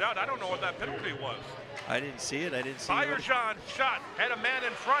clear it out. I don't know what that penalty was. I didn't see it. I didn't see it. Bayerjan shot, had a man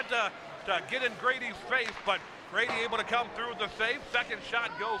in front to get in Grady's face, but Grady able to come through the save. Second shot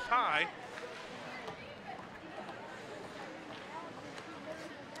goes high.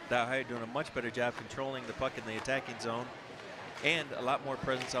 Dow High doing a much better job controlling the puck in the attacking zone, and a lot more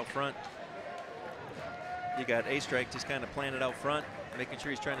presence out front. You got A-Strike just kind of planted out front, making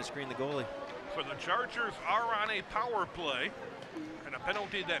sure he's trying to screen the goalie. So the Chargers are on a power play, and a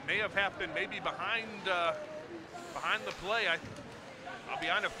penalty that may have happened maybe behind the play. I'll be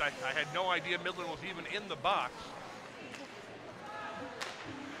honest, I had no idea Midland was even in the box.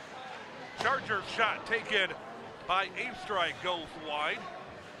 Chargers shot taken by A-Strike goes wide.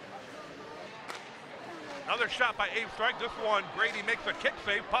 Another shot by A-Strike. This one, Grady makes a kick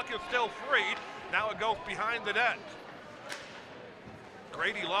save. Puck is still free. Now it goes behind the net.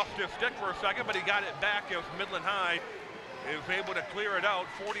 Grady lost his stick for a second, but he got it back as Midland High is able to clear it out.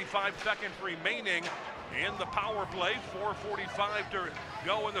 45 seconds remaining in the power play. 4:45 to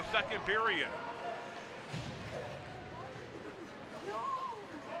go in the second period.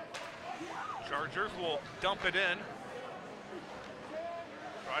 Chargers will dump it in.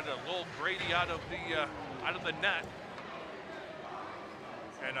 Try to lull Grady out of the net.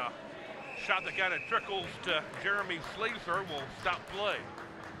 And a shot that kind of trickles to Jeremy Slazer will stop play.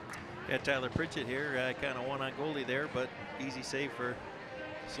 Yeah, Tyler Pritchett here, kind of one on goalie there, but easy save for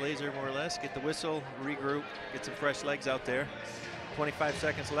Slazer more or less. Get the whistle, regroup, get some fresh legs out there. 25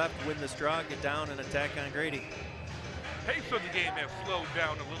 seconds left, win this draw, get down and attack on Grady. Pace of the game has slowed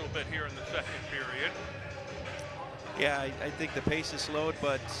down a little bit here in the second period. Yeah, I think the pace is slowed,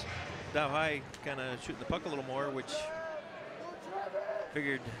 but Dow High kind of shooting the puck a little more, which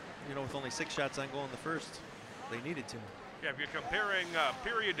figured, with only 6 shots on goal in the first, they needed to. Yeah, if you're comparing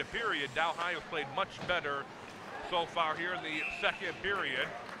period to period, Dow High has played much better so far here in the second period.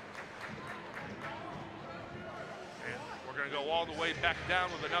 And we're going to go all the way back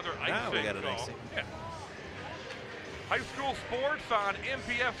down with another icing now we got an call. icing. Yeah. High school sports on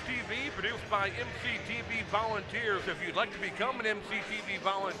MPS-TV, produced by MCTV volunteers. If you'd like to become an MCTV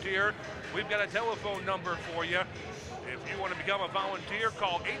volunteer, we've got a telephone number for you. If you want to become a volunteer,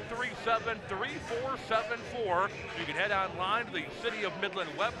 call 837-3474. You can head online to the City of Midland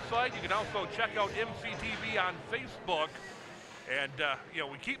website. You can also check out MCTV on Facebook. And,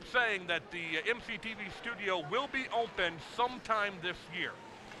 we keep saying that the MCTV studio will be open sometime this year.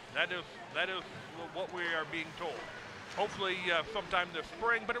 That is what we are being told. Hopefully sometime this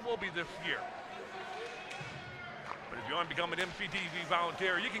spring, but it will be this year. But if you want to become an MCTV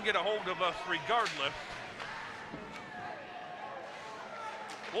volunteer, you can get a hold of us regardless.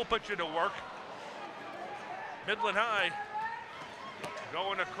 We'll put you to work. Midland High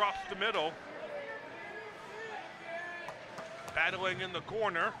going across the middle. Battling in the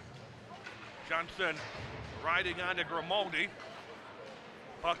corner. Johnson riding onto Grimaldi.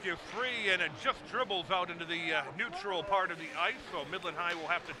 Puck is free, and it just dribbles out into the neutral part of the ice, so Midland High will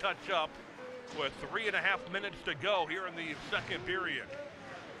have to touch up with 3.5 minutes to go here in the second period.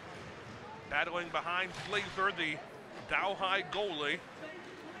 Battling behind Slazer, the Dow High goalie.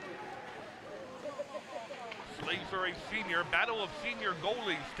 Slazer, a senior. Battle of senior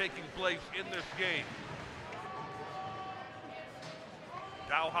goalies taking place in this game.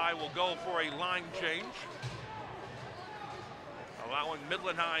 Dow High will go for a line change, allowing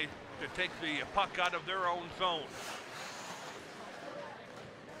Midland High to take the puck out of their own zone.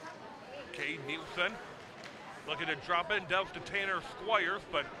 Cade Nielsen looking to drop in, does to Tanner Squires,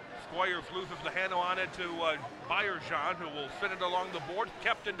 but Squires loses the handle on it to Bayerjan, who will send it along the board,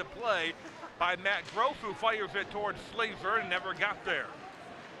 kept into play by Matt Gross, who fires it towards Slazer and never got there.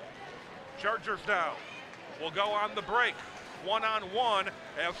 Chargers now will go on the break. One-on-one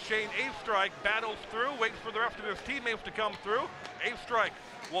as Shane Astrike battles through, waits for the rest of his teammates to come through. Astrike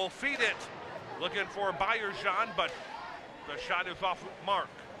will feed it, looking for Bayerjan, but the shot is off mark.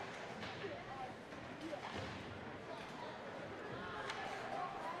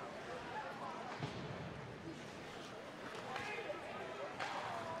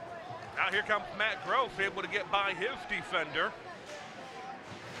 Now here comes Matt Gross, able to get by his defender.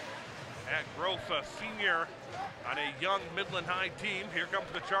 Matt Gross, a senior on a young Midland High team. Here comes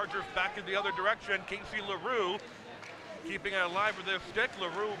the Chargers back in the other direction. Casey LaRue keeping it alive with this stick.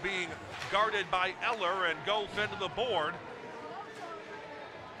 LaRue being guarded by Eller and goes into the board.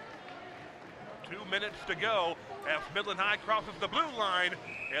 2 minutes to go as Midland High crosses the blue line,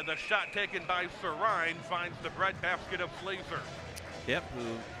 and the shot taken by Sarine finds the breadbasket of Slazer. Yep, who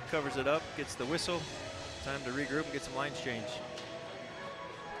covers it up, gets the whistle. Time to regroup and get some lines changed.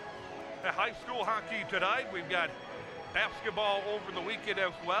 High school hockey tonight. We've got basketball over the weekend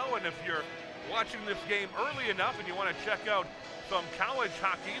as well, and if you're watching this game early enough and you want to check out some college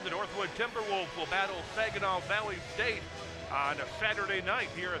hockey, the Northwood Timberwolves will battle Saginaw Valley State on a Saturday night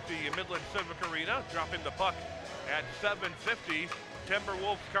here at the Midland Civic Arena, dropping the puck at 7:50.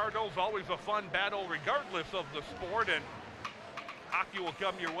 Timberwolves Cardinals, always a fun battle regardless of the sport, and hockey will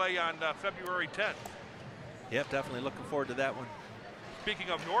come your way on February 10th. Yep, definitely looking forward to that one.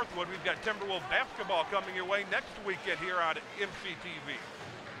 Speaking of Northwood, we've got Timberwolves basketball coming your way next weekend here on MCTV.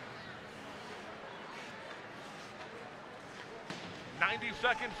 90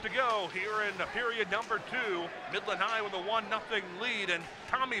 seconds to go here in period number 2. Midland High with a 1-0 lead, and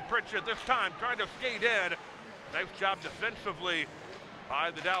Tommy Pritchett this time trying to skate in. Nice job defensively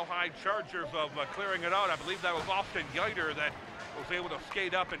by the Dow High Chargers of clearing it out. I believe that was Austin Geiter that was able to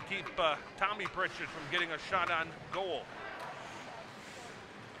skate up and keep Tommy Pritchett from getting a shot on goal.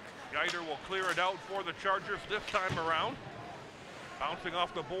 Geiter will clear it out for the Chargers this time around. Bouncing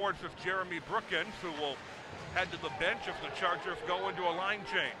off the boards is Jeremy Brookins, who will head to the bench if the Chargers go into a line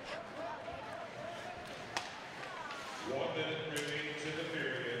change. 1 minute remaining to the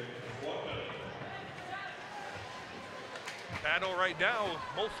period. 1 minute. Battle right now,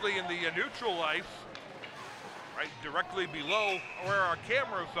 mostly in the neutral ice, right directly below where our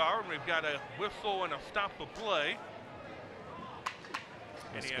cameras are, and we've got a whistle and a stop of play.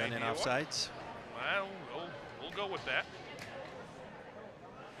 It's been in offsides. Well, we'll go with that.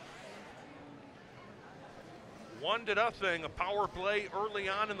 1-0, a power play early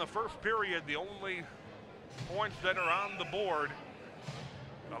on in the first period. The only points that are on the board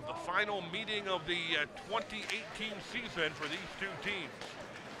of the final meeting of the 2018 season for these two teams.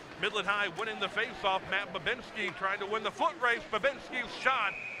 Midland High winning the faceoff. Matt Babinski trying to win the foot race. Babinski's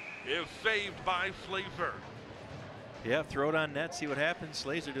shot is saved by Slazer. Yeah, throw it on net, see what happens.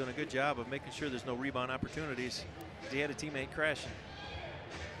 Slazer doing a good job of making sure there's no rebound opportunities. He had a teammate crashing.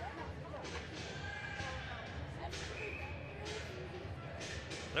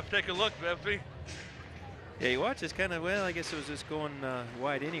 Let's take a look, Bevsy. Yeah, you watch this kind of, well, I guess it was just going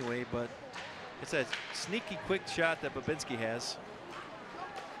wide anyway, but it's a sneaky quick shot that Babinski has.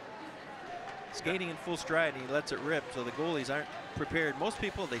 Skating in full stride, and he lets it rip, so the goalies aren't prepared. Most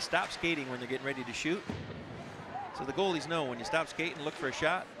people, they stop skating when they're getting ready to shoot. So the goalies know when you stop skating, look for a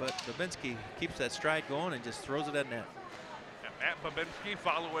shot, but Babinski keeps that stride going and just throws it at net. Matt Babinski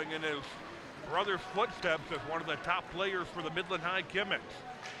following in his brother's footsteps as one of the top players for the Midland High Chemics.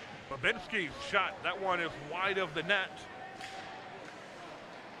 Babinski's shot, that one is wide of the net.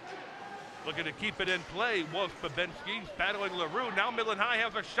 Looking to keep it in play was Babinski, battling LaRue. Now Midland High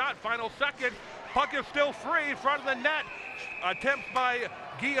has a shot, final second. Puck is still free in front of the net. Attempt by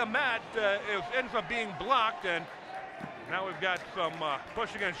Guillemette ends up being blocked, and now we've got some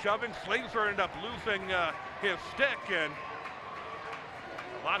pushing and shoving. Slazer ended up losing his stick, and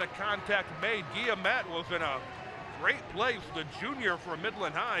a lot of contact made. Guillemette was in a great place, the junior for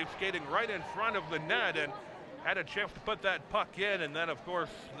Midland High, skating right in front of the net and had a chance to put that puck in, and then of course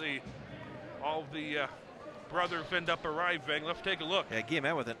all the brothers end up arriving. Let's take a look. Yeah,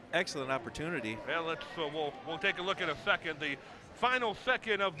 Guillemette with an excellent opportunity. Well, we'll take a look in a second. The final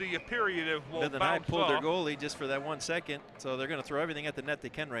second of the period will Midland High pulled their goalie just for that 1 second, so they're going to throw everything at the net they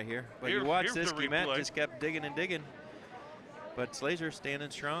can right here. But you watch this, Guillemette just kept digging and digging. But Slazer standing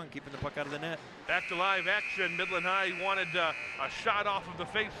strong, keeping the puck out of the net. Back to live action. Midland High wanted a shot off of the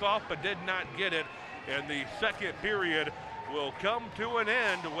face-off, but did not get it. And the second period will come to an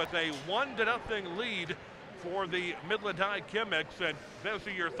end with a 1-0 lead for the Midland High Chemics. And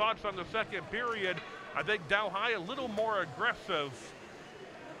Bessie, your thoughts on the second period? I think Dow High a little more aggressive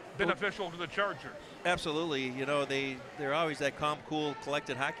beneficial to the Chargers. Absolutely. You know, they're always that calm, cool,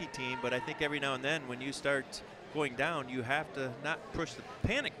 collected hockey team, but I think every now and then when you start going down, you have to not push the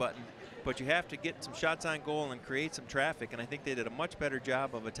panic button, but you have to get some shots on goal and create some traffic, and I think they did a much better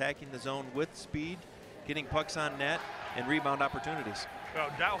job of attacking the zone with speed, getting pucks on net, and rebound opportunities. Well,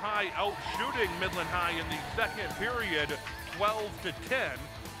 Dow High out shooting Midland High in the second period, 12-10.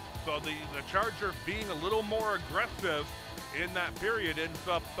 So the Chargers being a little more aggressive in that period ends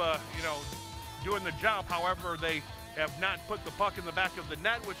up, doing the job. However, they have not put the puck in the back of the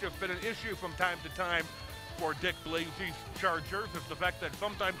net, which has been an issue from time to time for Dick Blasey's Chargers. It's the fact that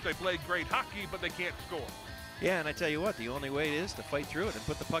sometimes they play great hockey, but they can't score. Yeah, and I tell you what, the only way is to fight through it and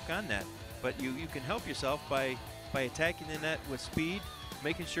put the puck on net. But you can help yourself by attacking the net with speed,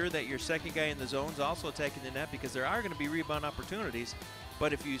 making sure that your second guy in the zone is also attacking the net, because there are going to be rebound opportunities.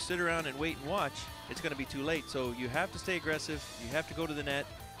 But if you sit around and wait and watch, it's going to be too late. So you have to stay aggressive, you have to go to the net,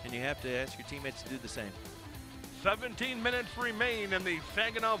 and you have to ask your teammates to do the same. 17 minutes remain in the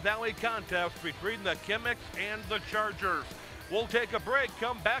Saginaw Valley contest between the Chemics and the Chargers. We'll take a break,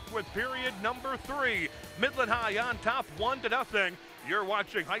 come back with period number 3. Midland High on top 1-0. You're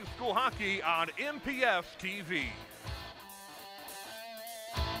watching high school hockey on MPS-TV.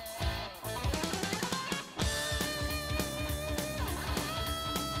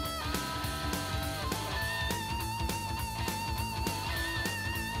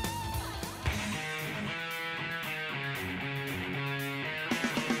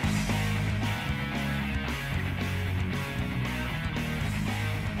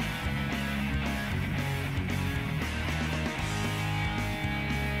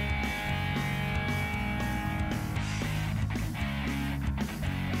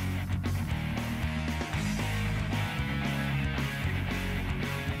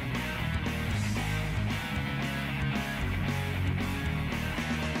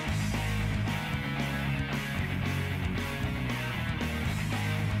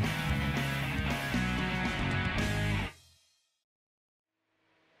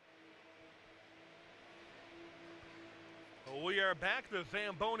 We are back. The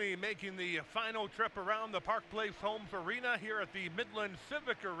Zamboni making the final trip around the Park Place Homes Arena here at the Midland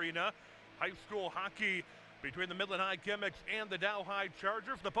Civic Arena. High school hockey between the Midland High Chemics and the Dow High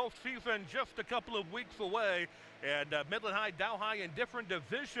Chargers. The postseason just a couple of weeks away, and Midland High, Dow High in different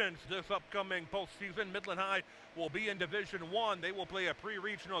divisions this upcoming postseason. Midland High will be in Division 1. They will play a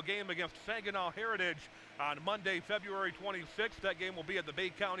pre-regional game against Saginaw Heritage on Monday, February 26th. That game will be at the Bay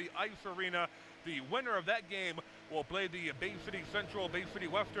County Ice Arena. The winner of that game will play the Bay City Central, Bay City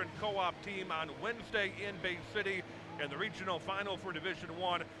Western Co-op team on Wednesday in Bay City. And the regional final for Division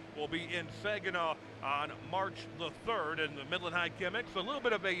 1 will be in Saginaw on March the 3rd. And the Midland High Chemics, a little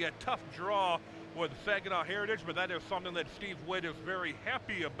bit of a tough draw with Saginaw Heritage, but that is something that Steve Witt is very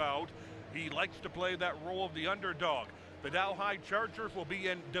happy about. He likes to play that role of the underdog. The Dow High Chargers will be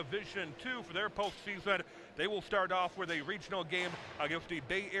in Division 2 for their postseason. They will start off with a regional game against the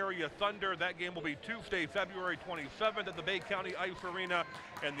Bay Area Thunder. That game will be Tuesday, February 27th at the Bay County Ice Arena.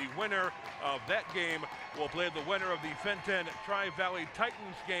 And the winner of that game will play the winner of the Fenton Tri-Valley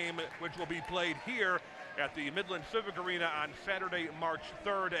Titans game, which will be played here at the Midland Civic Arena on Saturday, March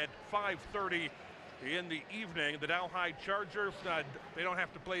 3rd at 5:30 in the evening. The Dow High Chargers, they don't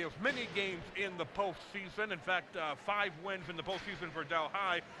have to play as many games in the postseason. In fact, 5 wins in the postseason for Dow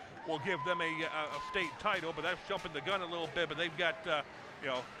High will give them a state title, but that's jumping the gun a little bit. But they've got a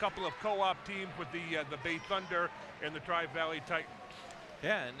couple of co-op teams with the Bay Thunder and the Tri-Valley Titans.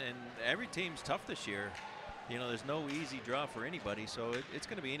 Yeah, and every team's tough this year. You know, there's no easy draw for anybody, so it's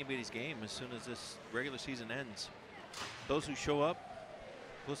going to be anybody's game as soon as this regular season ends. Those who show up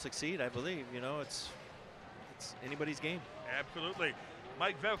will succeed, I believe. You know, it's anybody's game. Absolutely.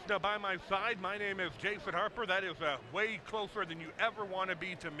 Mike Vesna by my side. My name is Jason Harper. That is way closer than you ever want to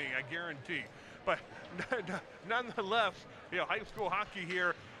be to me, I guarantee. But nonetheless, high school hockey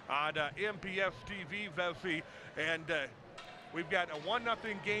here on MPS-TV, Vesey, and we've got a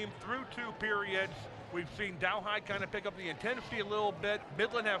 1-0 game through 2 periods. We've seen Dow High kind of pick up the intensity a little bit.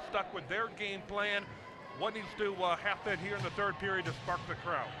 Midland has stuck with their game plan. What needs to happen here in the 3rd period to spark the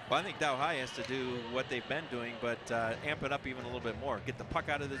crowd? Well, I think Dow High has to do what they've been doing, but amp it up even a little bit more. Get the puck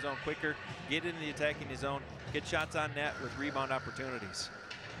out of the zone quicker, get into the attacking zone, get shots on net with rebound opportunities.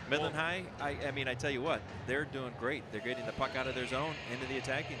 Midland High, I mean, I tell you what, they're doing great. They're getting the puck out of their zone into the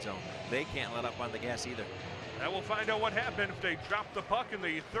attacking zone. They can't let up on the gas either. And we'll find out what happens. They drop the puck, and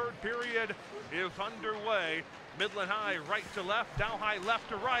the 3rd period is underway. Midland High right to left, Dow High left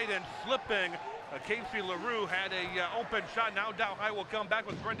to right, and slipping. Casey LaRue had a open shot. Now Dow High will come back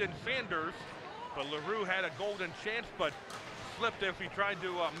with Brendan Sanders. But LaRue had a golden chance, but slipped as he tried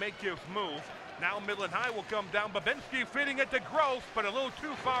to make his move. Now Midland High will come down. Babinski feeding it to Gross, but a little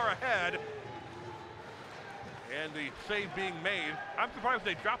too far ahead. And the save being made. I'm surprised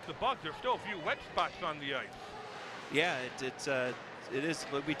they dropped the puck. There's still a few wet spots on the ice. Yeah, it is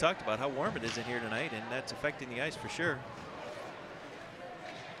what we talked about, how warm it is in here tonight, and that's affecting the ice for sure.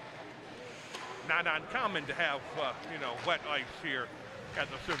 Not uncommon to have, you know, wet ice here at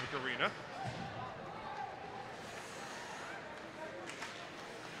the Civic Arena.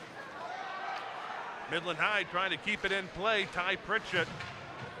 Midland High trying to keep it in play. Ty Pritchett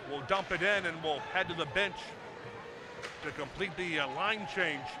will dump it in and will head to the bench to complete the line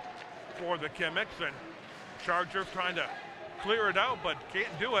change for the Chemics. And Chargers trying to clear it out, but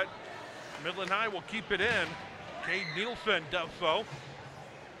can't do it. Midland High will keep it in. Cade Nielsen does so.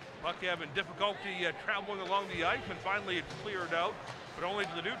 Puck having difficulty traveling along the ice, and finally it's cleared out, but only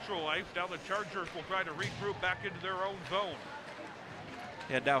to the neutral ice. Now the Chargers will try to regroup back into their own zone.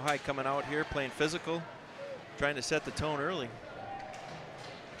 Yeah, Dow High coming out here playing physical, trying to set the tone early.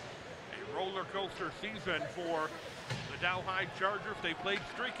 A roller coaster season for the Dow High Chargers. They played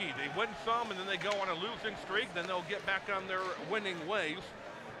streaky. They win some and then they go on a losing streak. Then they'll get back on their winning ways.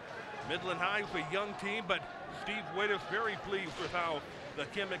 Midland High is a young team, but Steve Witt is very pleased with how the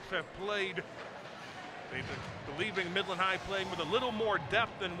Chemics have played. They've been believing Midland High playing with a little more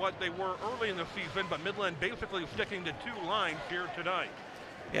depth than what they were early in the season, but Midland basically sticking to two lines here tonight.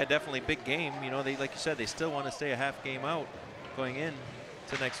 Yeah, definitely big game. You know, they, like you said, they still want to stay a half game out going in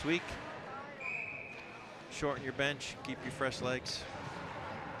to next week. Shorten your bench, keep your fresh legs.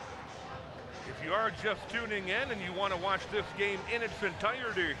 If you are just tuning in and you want to watch this game in its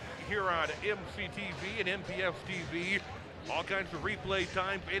entirety here on MCTV and MPS-TV, all kinds of replay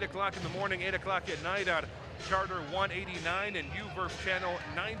times, 8 o'clock in the morning, 8 o'clock at night on Charter 189 and UVerse Channel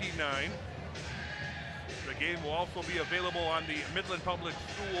 99. The game will also be available on the Midland Public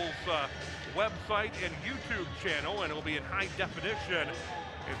Schools website and YouTube channel, and it will be in high definition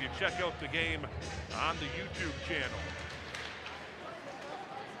if you check out the game on the YouTube channel.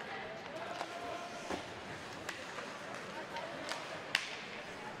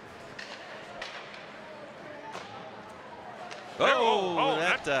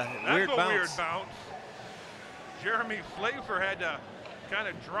 That's a weird bounce. Jeremy Slazer had to kind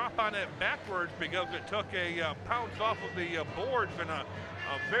of drop on it backwards because it took a pounce off of the boards in a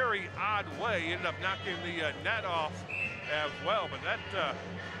very odd way. Ended up knocking the net off as well, but that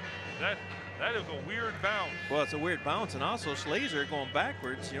is a weird bounce. Well, it's a weird bounce, and also Slazer going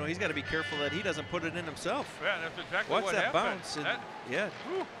backwards. You know, he's got to be careful that he doesn't put it in himself. Yeah, that's exactly what happened. Bounce? And, yeah.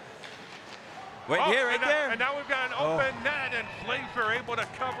 Whew. Right here, right there. And now we've got an open net, and Slazer able to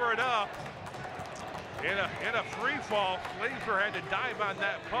cover it up. In a free fall, Slazer had to dive on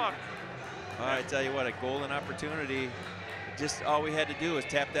that puck. I tell you what, a golden opportunity. Just all we had to do was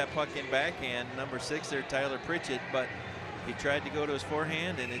tap that puck in backhand. Number 6 there, Tyler Pritchett, but he tried to go to his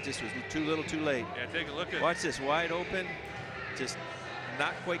forehand, and it just was too little, too late. Yeah, take a look at. Watch this, wide open, just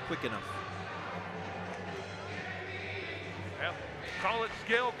not quite quick enough. Well, call it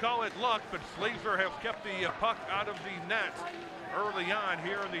skill, call it luck, but Slazer has kept the puck out of the net early on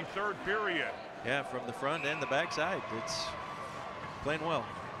here in the third period. Yeah, from the front and the backside, it's playing well.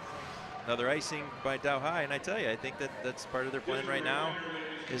 Another icing by Dow High, and I tell you, I think that's part of their plan right now,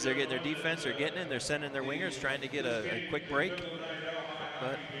 is they're getting their defense, they're getting it, and they're sending their wingers, trying to get a quick break.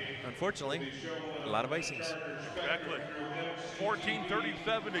 But unfortunately, a lot of icings. Exactly.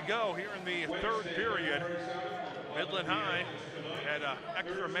 14:37 to go here in the third period. Midland High had an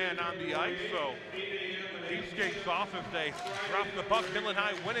extra man on the ice, so he skates off as they drop the puck. Midland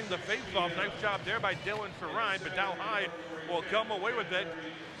High winning the faceoff. Nice job there by Dylan Sarine, but Dow High will come away with it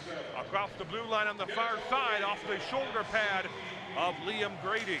across the blue line on the far side off the shoulder pad of Liam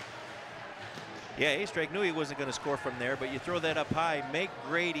Grady. Yeah, A-Strike knew he wasn't going to score from there, but you throw that up high, make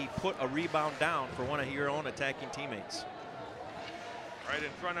Grady put a rebound down for one of your own attacking teammates. Right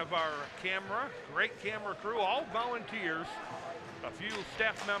in front of our camera, great camera crew, all volunteers. A few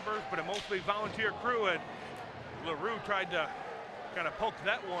staff members, but a mostly volunteer crew, and LaRue tried to kind of poke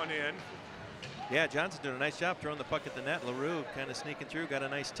that one in. Yeah, Johnson doing a nice job throwing the puck at the net. LaRue kind of sneaking through, got a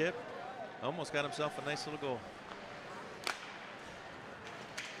nice tip. Almost got himself a nice little goal.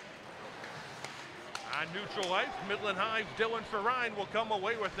 On neutral ice, Midland High's Dylan Sarine will come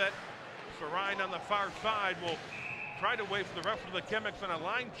away with it. Sarine on the far side will try to wait for the rest of the Chemics on a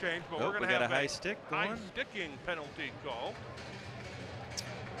line change, but we're going to have a high stick going. High sticking penalty call.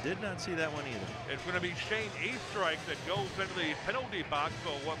 Did not see that one either. It's going to be Shane A-Strike that goes into the penalty box,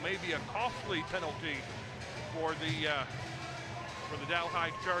 so what may be a costly penalty for the for the Dow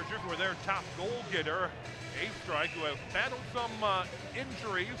High Chargers, where their top goal getter, A-Strike, who has battled some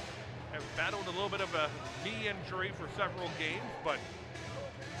injuries, has battled a little bit of a knee injury for several games, but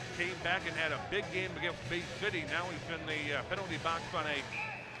came back and had a big game against Bay City. Now he's in the penalty box on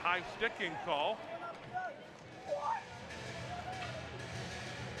a high sticking call.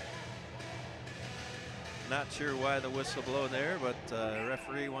 Not sure why the whistle blew there, but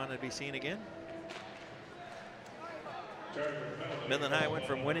referee wanted to be seen again. Midland High went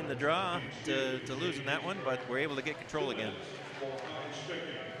from winning the draw to losing that one, but we're able to get control again.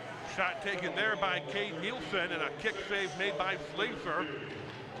 Shot taken there by Cade Nielsen and a kick save made by Slazer.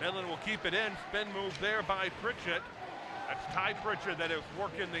 Midland will keep it in. Spin move there by Pritchett. That's Ty Pritchett that is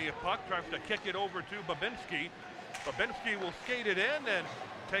working the puck, tries to kick it over to Babinski. Babinski will skate it in and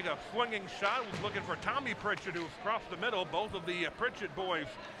take a swinging shot. Was looking for Tommy Pritchett, who's across the middle. Both of the Pritchett boys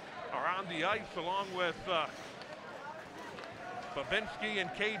are on the ice along with Babinski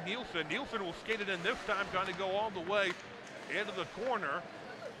and Cade Nielsen. Nielsen will skate it in this time, trying to go all the way into the corner.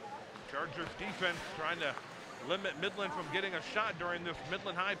 Chargers defense trying to limit Midland from getting a shot during this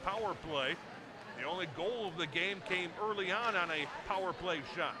Midland High power play. The only goal of the game came early on a power play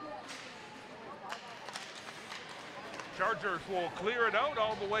shot. Chargers will clear it out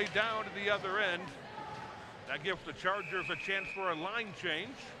all the way down to the other end. That gives the Chargers a chance for a line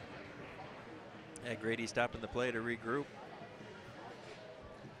change. Yeah, Grady stopping the play to regroup.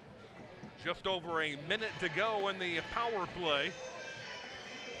 Just over a minute to go in the power play.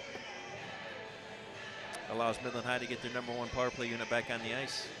 Allows Midland High to get their #1 power play unit back on the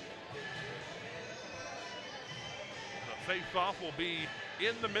ice. The face-off will be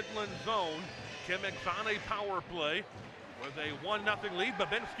in the Midland zone. Chemics on a power play with a 1-0 lead.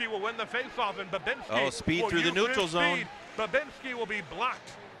 Babinski will win the face-off, and Babinski speed will through the use neutral his zone. speed. Babinski will be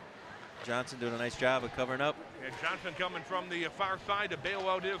blocked. Johnson doing a nice job of covering up. And Johnson coming from the far side to bail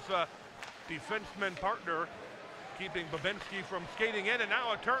out his defenseman partner, keeping Babinski from skating in. And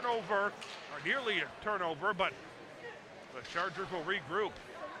now a turnover, or nearly a turnover, but the Chargers will regroup.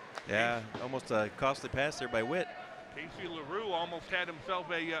 Yeah, almost a costly pass there by Witt. Casey LaRue almost had himself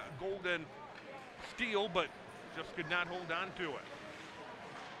a golden steal, but just could not hold on to it.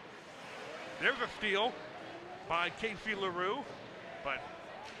 There's a steal by Casey LaRue, but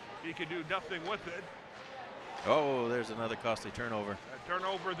he could do nothing with it. Oh, there's another costly turnover. A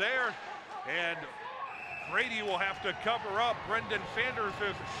turnover there, and Grady will have to cover up Brendan Sanders'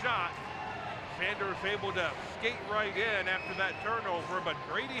 shot. Sanders able to skate right in after that turnover, but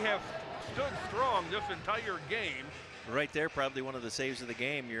Grady has stood strong this entire game. Right there, probably one of the saves of the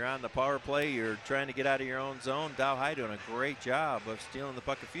game. You're on the power play, you're trying to get out of your own zone. Dow High doing a great job of stealing the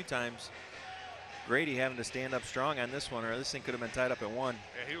puck a few times. Grady having to stand up strong on this one, or this thing could have been tied up at 1.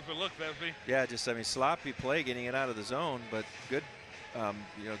 Yeah, here's a look, Vesby. Yeah, just, I mean, sloppy play getting it out of the zone, but good,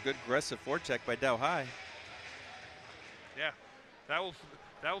 good aggressive forecheck by Dow High. Yeah, that was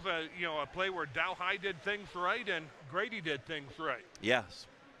a play where Dow High did things right and Grady did things right. Yes,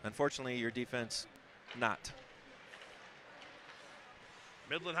 unfortunately, your defense not.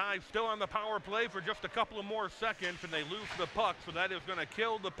 Midland High still on the power play for just a couple of more seconds, and they lose the puck, so that is going to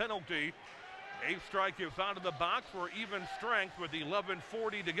kill the penalty. A-Strike is out of the box for even strength with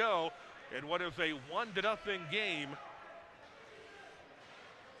 11:40 to go in what is a 1-0 game.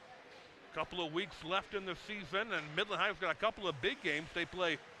 Couple of weeks left in the season, and Midland High's got a couple of big games. They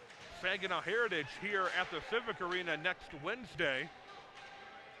play Saginaw Heritage here at the Civic Arena next Wednesday.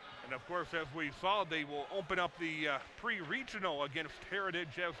 And of course, as we saw, they will open up the pre-regional against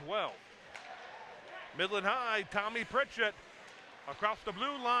Heritage as well. Midland High, Tommy Pritchett across the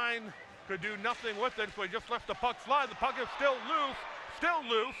blue line, could do nothing with it, so he just left the puck fly. The puck is still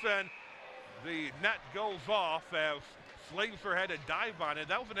loose, and the net goes off as Slazer had a dive on it.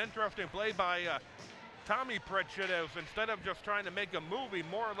 That was an interesting play by Tommy Pritchett, as instead of just trying to make a move, he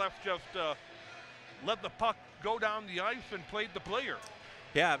more or less just let the puck go down the ice and played the player.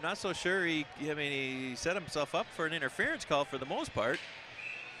 Yeah, I'm not so sure. He set himself up for an interference call for the most part.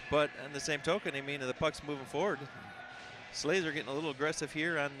 But on the same token, I mean, the puck's moving forward. Slazer getting a little aggressive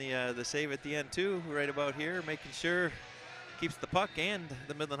here on the save at the end too, right about here, making sure keeps the puck and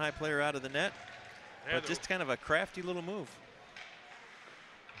the Midland High player out of the net. Yeah, but just kind of a crafty little move.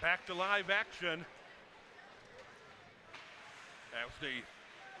 Back to live action. That's the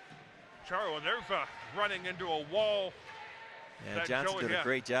Charlo. There's a running into a wall. Yeah, Johnson did a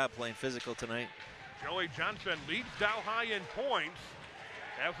great job playing physical tonight. Joey Johnson leads Dow High in points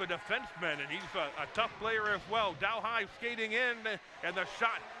as a defenseman, and he's a tough player as well. Dow High skating in, and the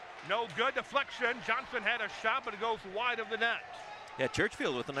shot, no good. Deflection. Johnson had a shot, but it goes wide of the net. Yeah,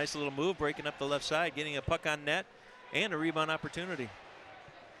 Churchfield with a nice little move, breaking up the left side, getting a puck on net, and a rebound opportunity.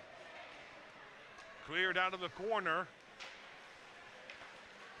 Cleared out of the corner.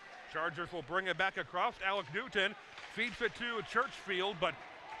 Chargers will bring it back across. Alec Newton feeds it to Churchfield, but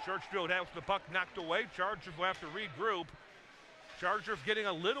Churchfield has the puck knocked away. Chargers will have to regroup. Chargers getting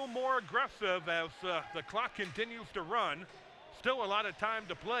a little more aggressive as the clock continues to run. Still a lot of time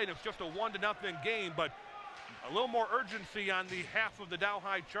to play, and it's just a 1-0 game, but a little more urgency on the half of the Dow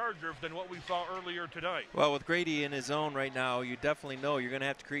High Chargers than what we saw earlier tonight. Well, with Grady in his zone right now, you definitely know you're going to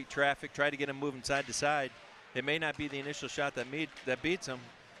have to create traffic, try to get him moving side to side. It may not be the initial shot that beats him,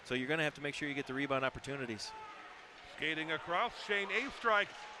 so you're going to have to make sure you get the rebound opportunities. Skating across, Shane Astrike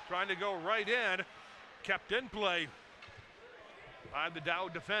trying to go right in. Kept in play by the Dow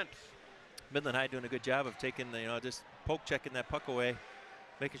defense. Midland High doing a good job of taking, just poke checking that puck away,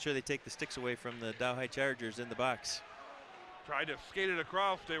 making sure they take the sticks away from the Dow High Chargers in the box. Tried to skate it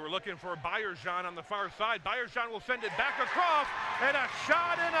across. They were looking for Bayerjean on the far side. Bayerjean will send it back across, and a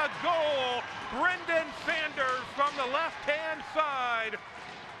shot and a goal. Brendan Sanders from the left-hand side.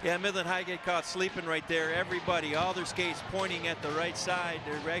 Yeah, Midland High get caught sleeping right there. Everybody, all their skates pointing at the right side.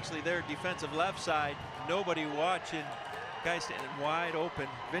 They're actually their defensive left side. Nobody watching. Guy standing wide open.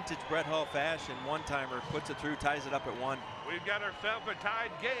 Vintage Brett Hall fashion. One-timer puts it through, ties it up at 1. We've got ourselves a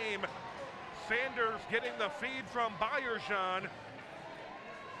tied game. Sanders getting the feed from Bayerjean.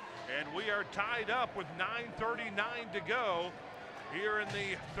 And we are tied up with 9:39 to go here in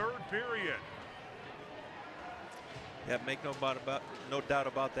the third period. Yeah, make no doubt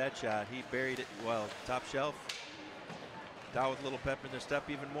about that shot. He buried it well, top shelf. Dow with a little pep in their step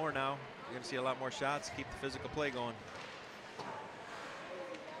even more now. You're going to see a lot more shots, keep the physical play going.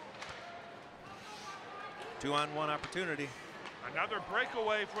 2-on-1 opportunity. Another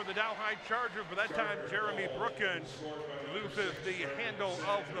breakaway for the Dow High Chargers, but that time Jeremy Brookins loses the handle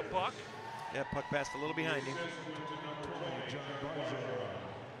of the puck. Yeah, puck passed a little behind him.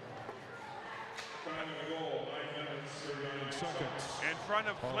 In front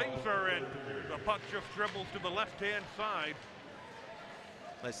of Slazer, and the puck just dribbles to the left-hand side.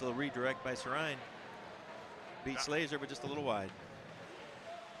 Nice little redirect by Sarine. Beat Slazer, but just a little wide.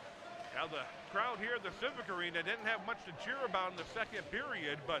 Now the crowd here at the Civic Arena didn't have much to cheer about in the second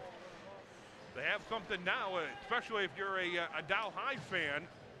period, but they have something now, especially if you're a Dow High fan,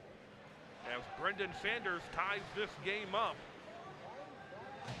 as Brendan Sanders ties this game up.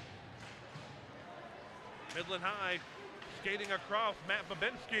 Midland High skating across. Matt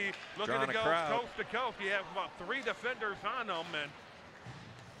Babinski looking to go coast to coast. He has about 3 defenders on him, and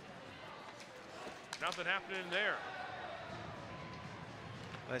nothing happening there.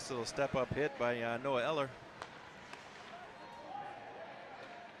 Nice little step-up hit by Noah Eller.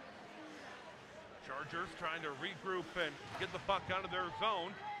 Chargers trying to regroup and get the puck out of their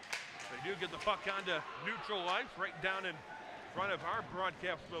zone. They do get the puck onto neutral ice right down in front of our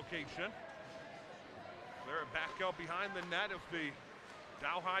broadcast location. They're back out behind the net of the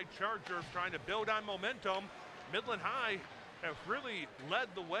Dow High Chargers trying to build on momentum. Midland High has really led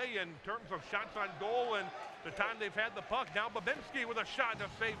the way in terms of shots on goal and the time they've had the puck. Now Babinski with a shot and a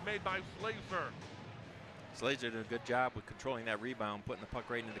save made by Slazer. Slazer did a good job with controlling that rebound, putting the puck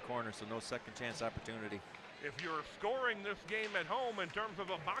right into the corner, so no second chance opportunity. If you're scoring this game at home in terms of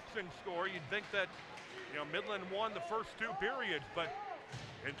a boxing score, you'd think that Midland won the first 2 periods, but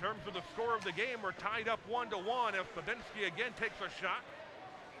in terms of the score of the game, we're tied up 1-1 as Babinski again takes a shot.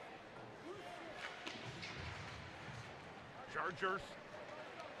 Chargers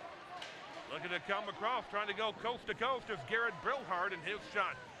looking to come across, trying to go coast to coast as Garrett Brillhart, and his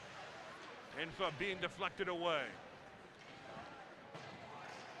shot ends up being deflected away.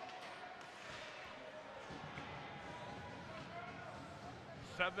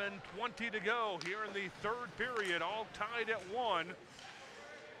 .7:20 to go here in the third period, all tied at 1.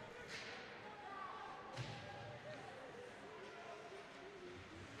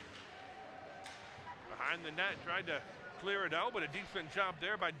 Behind the net, tried to clear it out, but a decent job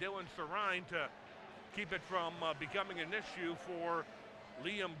there by Dylan Sarine to keep it from becoming an issue for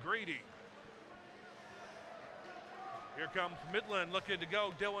Liam Grady. Here comes Midland looking to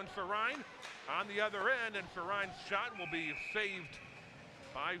go. Dylan Sarine on the other end, and Sarine's shot will be saved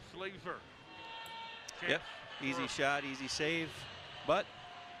by Slazer. Yep, easy shot, easy save, but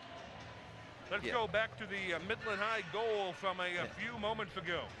let's go back to the Midland High goal from a few moments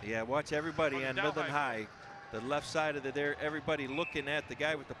ago. Yeah, watch everybody on Midland High. The left side of everybody looking at the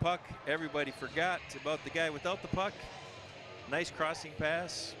guy with the puck. Everybody forgot about the guy without the puck. Nice crossing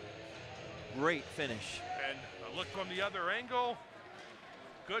pass. Great finish. And a look from the other angle.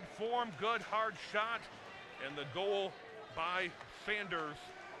 Good form, good hard shot. And the goal by Sanders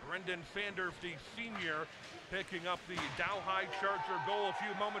Brendan Sanders, the senior, picking up the Dow High Charger goal a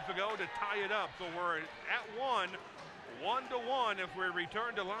few moments ago to tie it up. So we're at 1-1 as we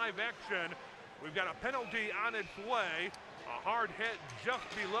return to live action. We've got a penalty on its way. A hard hit just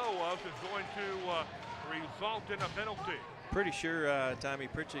below us is going to result in a penalty. Pretty sure Tommy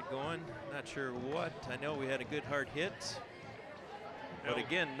Pritchett going, not sure what. I know we had a good hard hit. But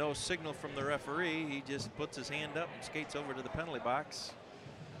again, no signal from the referee. He just puts his hand up and skates over to the penalty box.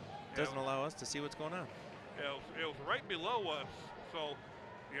 Doesn't allow us to see what's going on. It was right below us. So,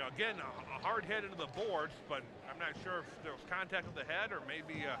 you know, again, a hard hit into the boards, but I'm not sure if there was contact with the head or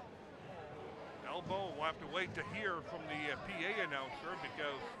maybe elbow. We'll have to wait to hear from the PA announcer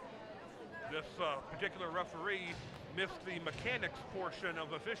because this particular referee missed the mechanics portion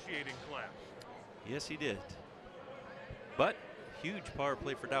of officiating class. Yes, he did. But huge power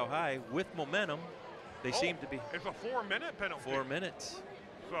play for Dow High with momentum. They seem to be. It's a 4-minute penalty. 4 minutes.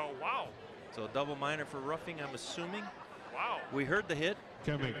 So, wow. So double minor for roughing, I'm assuming. Wow. We heard the hit.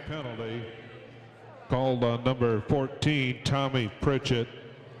 Chemic penalty called on number 14, Tommy Pritchett.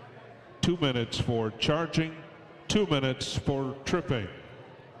 2 minutes for charging, 2 minutes for tripping.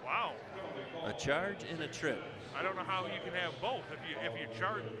 Wow. A charge and a trip. I don't know how you can have both. If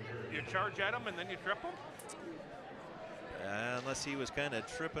you charge at him and then you trip him. Unless he was kind of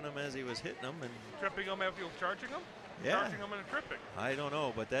tripping him as he was hitting him and tripping him as he was charging him. Yeah. Charging him and tripping. I don't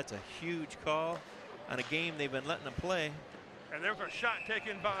know, but that's a huge call on a game they've been letting them play. And there's a shot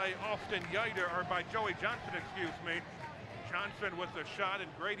taken by Austin Yiter, or by Joey Johnson, excuse me. Johnson with the shot and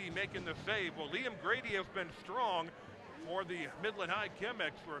Grady making the save. Well, Liam Grady has been strong for the Midland High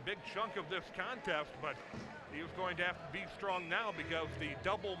Chemics for a big chunk of this contest, but he was going to have to be strong now because the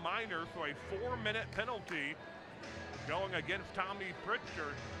double minor, so a 4-minute penalty going against Tommy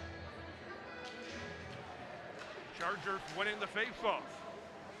Pritchard. Chargers winning the faceoff.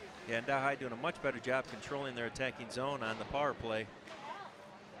 Yeah, and Dow High doing a much better job controlling their attacking zone on the power play.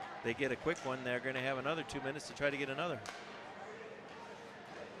 They get a quick one, they're going to have another 2 minutes to try to get another.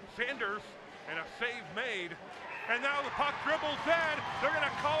 Sanders and a save made. And now the puck dribbles in. They're going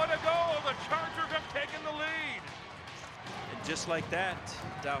to call it a goal. The Chargers have taken the lead. And just like that,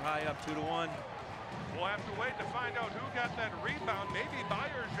 Dow High up 2-1. We'll have to wait to find out who got that rebound. Maybe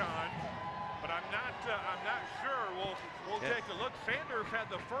Bayerjan, but I'm not sure. We'll take a look. Sanders had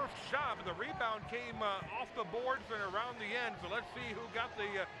the first shot, but the rebound came off the boards and around the end. So let's see who got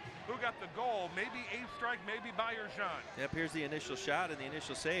the goal. Maybe A-Strike, maybe Bayerjan. Yep, here's the initial shot and the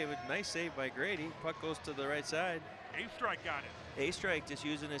initial save. Nice save by Grady. Puck goes to the right side. A-Strike got it. A-Strike just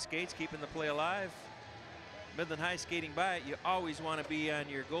using his skates, keeping the play alive. Midland High skating by it. You always want to be on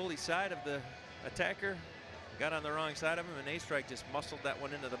your goalie side of the attacker. Got on the wrong side of him, and A-Strike just muscled that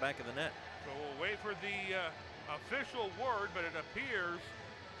one into the back of the net. So we'll wait for the official word, but it appears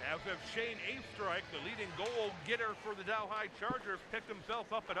as if Shane A-Strike, the leading goal getter for the Dow High Chargers, picked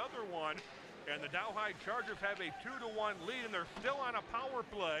himself up another one. And the Dow High Chargers have a 2-1 lead, and they're still on a power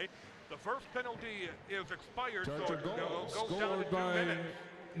play. The first penalty is expired, so it goes down to 2 minutes.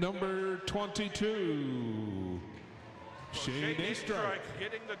 Number 22, So Shane A-Strike.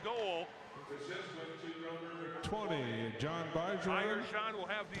 getting the goal. 20, John Bayerjan. Bayerjan will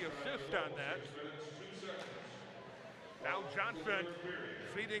have the assist on that. Now Johnson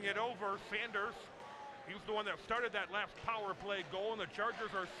feeding it over. Sanders, he was the one that started that last power play goal, and the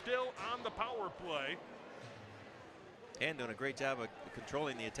Chargers are still on the power play. And doing a great job of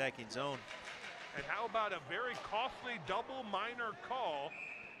controlling the attacking zone. And how about a very costly double minor call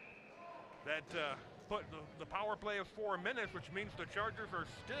that put the power play of 4 minutes, which means the Chargers are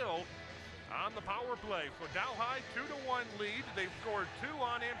still on the power play. So Dow High 2-1 lead. They've scored 2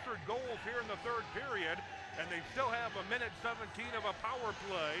 unanswered goals here in the third period, and they still have 1:17 of a power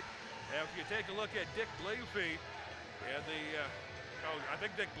play. If you take a look at Dick Blasey, and I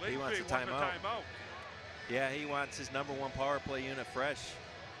think Dick Blasey wants a timeout. Yeah, he wants his #1 power play unit fresh.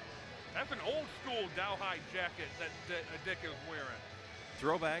 That's an old school Dow High jacket that Dick is wearing.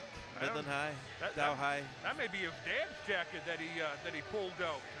 Throwback, Midland High, Dow High. That may be his dad's jacket that he pulled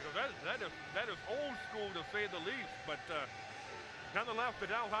out. That is old school to say the least. But nonetheless, the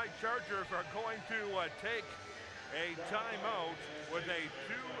Dow High Chargers are going to take a timeout with a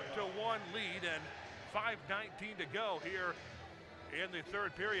 2-1 lead and 5:19 to go here in the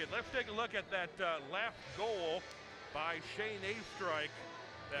third period. Let's take a look at that last goal by Shane A-Strike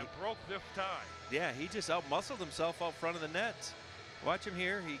that broke this tie. Yeah, he just out-muscled himself out front of the net. Watch him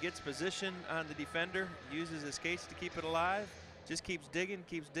here. He gets position on the defender, uses his skates to keep it alive, just keeps digging,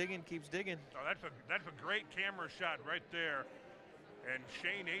 keeps digging, keeps digging. Oh, that's a great camera shot right there. And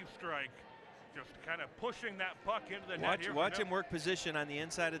Shane A-Strike Just kind of pushing that puck into the net here. Watch him work position on the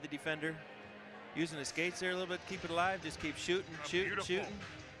inside of the defender. Using the skates there a little bit, keep it alive. Just keep shooting, shooting.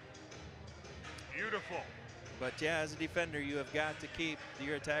 Beautiful. But yeah, as a defender, you have got to keep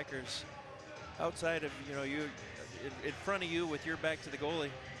your attackers outside of, you know, you in front of you with your back to the goalie.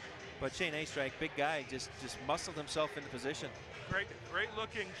 But Shane Astrike, big guy, just muscled himself into position. Great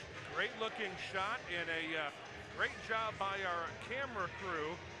looking shot, and a great job by our camera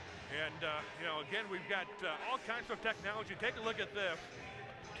crew. And you know, again, we've got all kinds of technology. Take a look at this.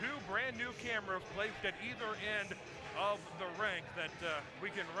 2 brand new cameras placed at either end of the rink that we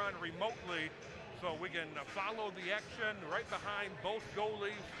can run remotely, so we can follow the action right behind both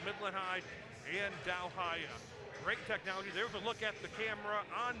goalies, Midland High and Dow High. Great technology. There's a look at the camera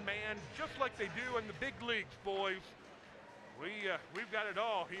on man, just like they do in the big leagues, boys. We've got it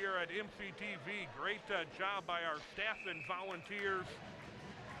all here at MCTV. Great job by our staff and volunteers.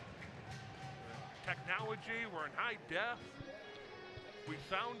 Technology, we're in high def. We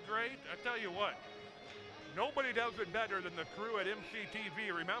sound great. I tell you what, nobody does it better than the crew at MCTV.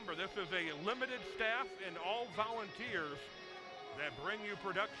 Remember, this is a limited staff and all volunteers that bring you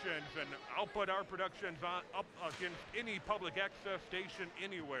productions, and I'll put our productions up against any public access station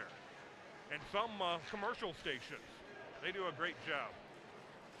anywhere, and some commercial stations. They do a great job.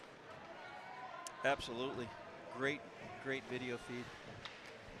 Absolutely. Great video feed.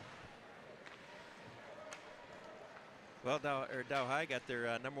 Well, Dow High got their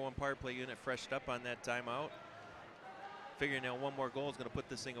 #1 power play unit freshed up on that timeout. Figuring now one more goal is going to put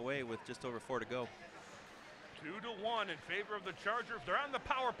this thing away with just over 4 to go. 2-1 in favor of the Chargers. They're on the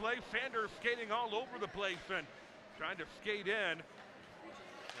power play. Sanders skating all over the place and trying to skate in.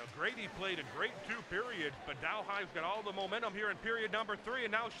 Now, Grady played a great 2 periods, but Dow High's got all the momentum here in period number 3.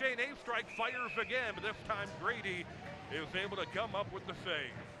 And now Shane Astrike fires again, but this time Grady is able to come up with the save.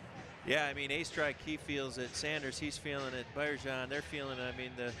 Yeah, I mean, Astrike, he feels it. Sanders, he's feeling it. Bayerjan, they're feeling it. I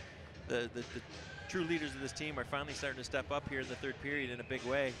mean, the true leaders of this team are finally starting to step up here in the 3rd period in a big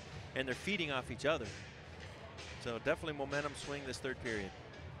way, and they're feeding off each other. So definitely momentum swing this 3rd period.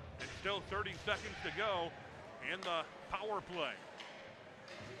 And still 30 seconds to go in the power play.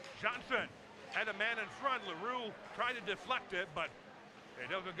 Johnson had a man in front. LaRue tried to deflect it, but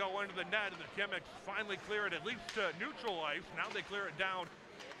it doesn't go into the net, and the Chemics finally clear it at least to neutral ice. Now they clear it down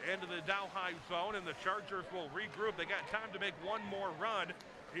into the Dow High zone, and the Chargers will regroup. They got time to make one more run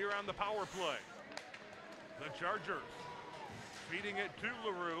here on the power play. The Chargers feeding it to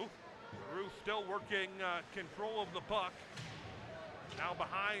LaRue. LaRue still working control of the puck. Now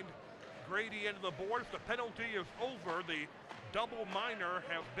behind Grady into the boards. The penalty is over. The double minor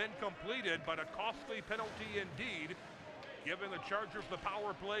has been completed, but a costly penalty indeed, giving the Chargers the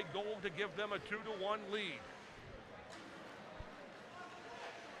power play goal to give them a 2-1 lead.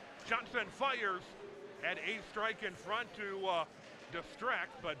 Johnson fires, had Astrike in front to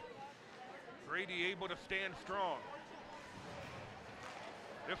distract, but Grady able to stand strong.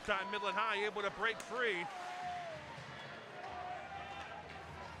 This time Midland High able to break free.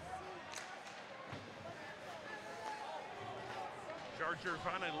 Chargers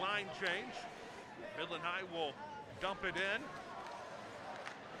on a line change. Midland High will dump it in.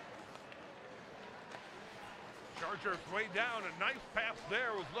 Chargers way down, a nice pass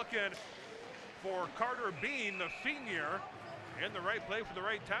there. Was looking for Carter Bean, the senior, in the right place at the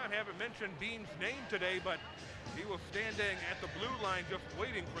right time. Haven't mentioned Bean's name today, but he was standing at the blue line just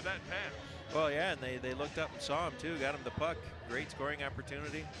waiting for that pass. Well, yeah, and they looked up and saw him too, got him the puck. Great scoring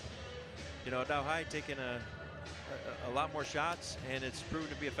opportunity. You know, Dow High taking a lot more shots, and it's proven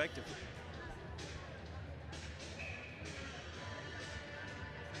to be effective.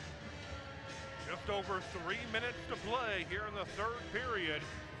 Just over 3 minutes to play here in the 3rd period.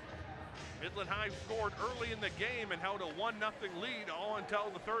 Midland High scored early in the game and held a 1-0 lead all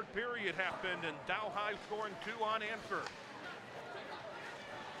until the 3rd period happened, and Dow High scoring 2 unanswered.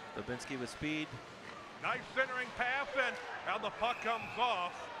 Babinski with speed. Nice centering pass, and now the puck comes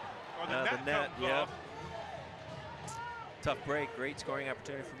off, or the net comes off. Tough break, great scoring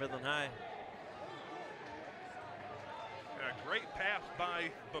opportunity for Midland High. And a great pass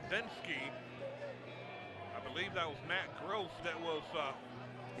by Babinski. I believe that was Matt Gross that was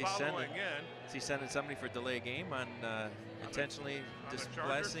following in. Is he sending somebody for delay game on intentionally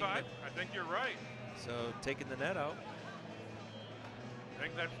displacing? I think you're right. So taking the net out. I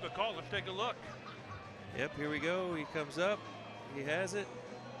think that's the call. Let's take a look. Yep, here we go. He comes up. He has it.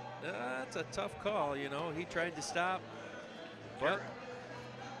 That's a tough call, you know. He tried to stop. But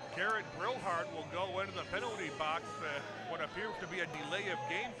Garrett Brillhart will go into the penalty box. What appears to be a delay of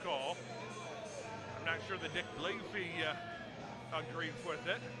game call. I'm not sure that Dick Blasey agrees with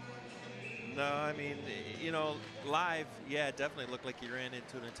it. No, I mean, you know, live, yeah, it definitely looked like he ran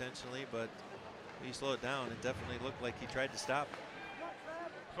into it intentionally, but when you slow it down, it definitely looked like he tried to stop.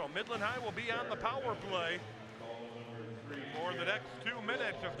 So Midland High will be on the power play for the next 2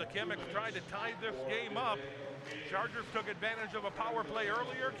 minutes if the Chemics tried to tie this game up. Chargers took advantage of a power play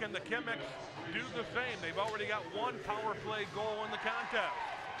earlier. Can the Chemics do the same? They've already got one power play goal in the contest.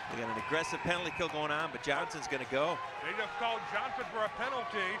 They got an aggressive penalty kill going on, but Johnson's going to go. They just called Johnson for a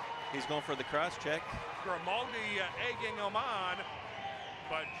penalty. He's going for the cross check. Grimaldi egging him on,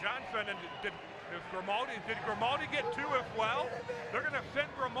 but Johnson, and did Grimaldi get two as well? They're going to send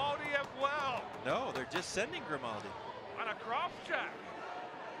Grimaldi as well. No, they're just sending Grimaldi. On a cross check.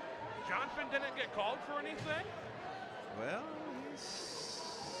 Johnson didn't get called for anything? Well,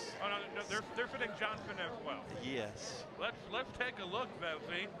 he's... Oh, no, they're sending Johnson as well. Yes. Let's take a look,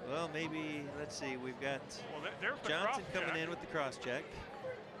 Vesey. Well, maybe, let's see, we've got there's the Johnson coming check. in with the cross check.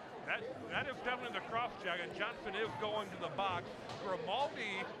 That is definitely the cross check, and Johnson is going to the box.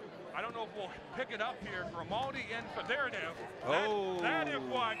 Grimaldi, I don't know if we'll pick it up here. Grimaldi in, but there it is. That is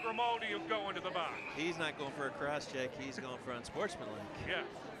why Grimaldi is going to the box. He's not going for a cross check. He's going for unsportsmanlike. Yeah.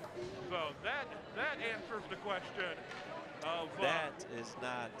 So that answers the question of that is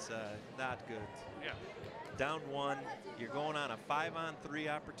not good. Yeah. Down one, you're going on a 5-on-3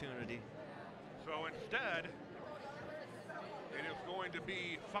 opportunity. So instead, it is going to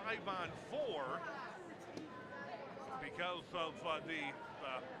be 5-on-4 because of the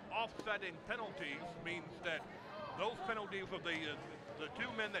offsetting penalties. Means that those penalties of the two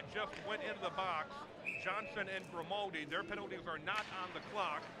men that just went into the box, Johnson and Grimaldi, their penalties are not on the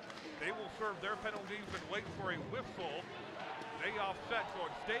clock. They will serve their penalties and wait for a whistle. They offset, so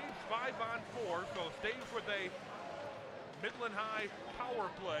it stays 5-on-4, so it stays with a Midland High power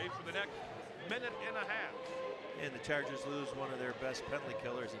play for the next minute and a half. And the Chargers lose one of their best penalty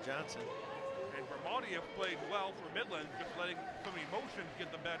killers in Johnson. And Grimaldi have played well for Midland, just letting some emotions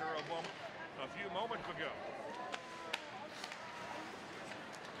get the better of them a few moments ago.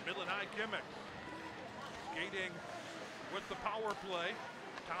 Midland High Chemics skating with the power play.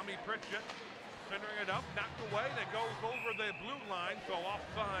 Tommy Pritchett centering it up, knocked away, that goes over the blue line, so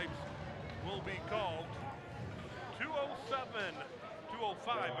offsides will be called. 2:07,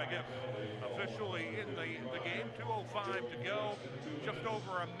 2:05, I guess, officially in the game. 2:05 to go, just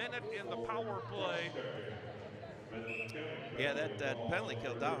over a minute in the power play. Yeah, that penalty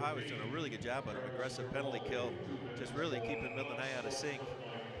kill, Dow High was doing a really good job on an aggressive penalty kill, just really keeping Midland High out of sync.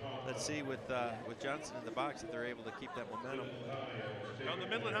 Let's see with Johnson in the box if they're able to keep that momentum. Now the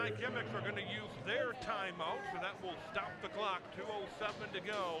Midland High Chemics are going to use their timeout, so that will stop the clock. 2:07 to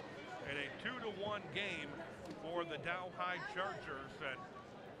go, and a 2-1 game for the Dow High Chargers.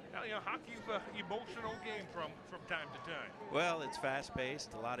 And you know, hockey's an emotional game from time to time. Well, it's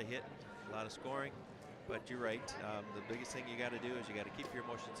fast-paced, a lot of hitting, a lot of scoring. But you're right. The biggest thing you got to do is you got to keep your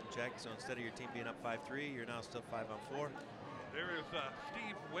emotions in check. So instead of your team being up 5-3, you're now still 5-on-4. There is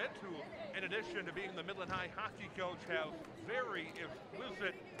Steve Witt, who, in addition to being the Midland High hockey coach, has very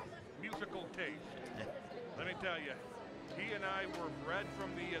exquisite musical taste. Let me tell you, he and I were bred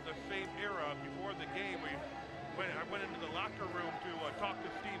from the same era. Before the game, I went into the locker room to talk to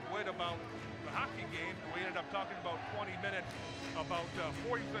Steve Witt about the hockey game. We ended up talking about 20 minutes about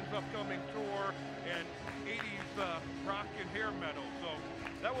Poison's upcoming tour and 80s rock and hair metal. So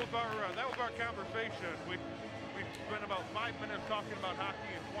that was our conversation. We spent about 5 minutes talking about hockey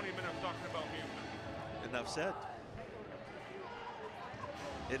and 20 minutes talking about music. Enough said.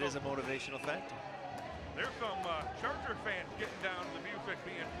 It is a motivational factor. There's some Charger fans getting down to the music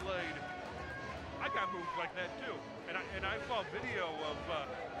being played. I got moves like that too, and I saw a video of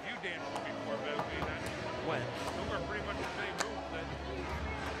you dancing before, Vesey. When? Those are pretty much the same moves.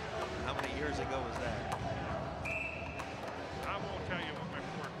 How many years ago was that? I won't tell you what my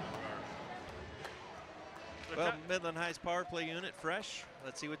courses are. Well, Midland High's power play unit fresh.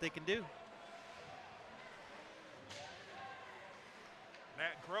 Let's see what they can do.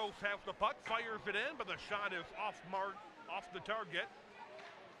 Matt Gross has the puck, fires it in, but the shot is off the target.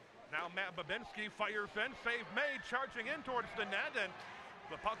 Now Matt Babinski fires in, save made, charging in towards the net, and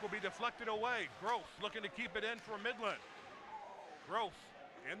the puck will be deflected away. Gross looking to keep it in for Midland. Gross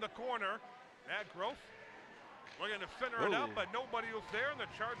in the corner. Matt Gross looking to center it up, but nobody was there, and the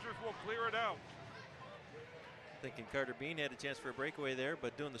Chargers will clear it out. Thinking Carter Bean had a chance for a breakaway there,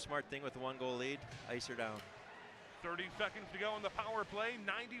 but doing the smart thing with a 1-goal lead, ice her down. 30 seconds to go in the power play,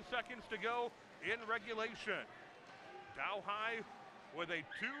 90 seconds to go in regulation. Dow High with a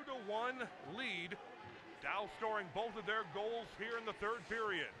 2-1 lead. Dow scoring both of their goals here in the third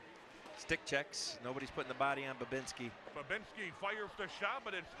period. Stick checks. Nobody's putting the body on Babinski. Babinski fires the shot,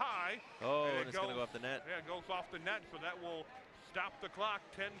 but it's high. Oh, and it's going to go off the net. Yeah, it goes off the net, so that will stop the clock.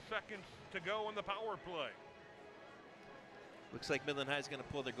 10 seconds to go in the power play. Looks like Midland High is going to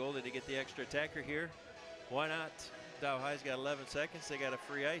pull their goalie to get the extra attacker here. Why not? Dow High's got 11 seconds. They got a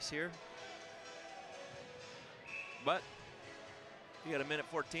free ice here. But you got a minute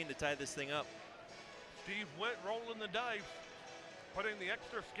 14 to tie this thing up. Steve Witt rolling the dice, putting the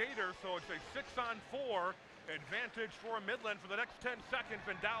extra skater, so it's a 6-on-4 advantage for Midland for the next 10 seconds,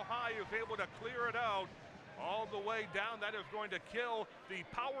 and Dow High is able to clear it out all the way down. That is going to kill the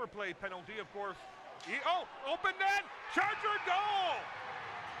power play penalty, of course. Oh, open net, Charger goal!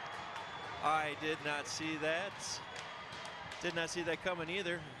 I did not see that. Did not see that coming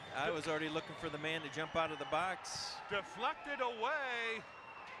either. I was already looking for the man to jump out of the box. Deflected away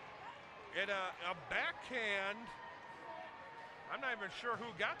in a backhand. I'm not even sure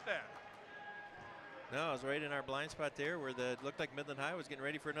who got that. No, it was right in our blind spot there where it looked like Midland High was getting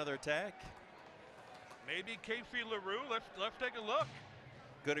ready for another attack. Maybe Casey LaRue. Let's take a look.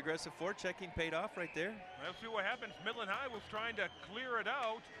 Good aggressive forechecking paid off right there. Let's see what happens. Midland High was trying to clear it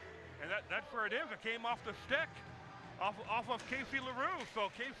out, and that's where it is. It came off the stick, off of Casey LaRue.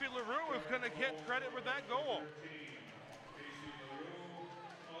 So Casey LaRue is going to get credit with that goal.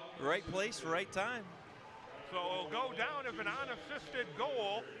 Right place, right time. So it'll go down as an unassisted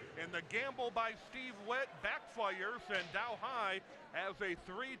goal, and the gamble by Steve Witt backfires, and Dow High has a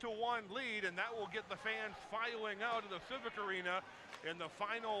 3-1 lead, and that will get the fans filing out of the Civic Arena in the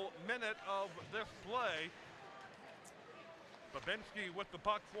final minute of this play. Babinski with the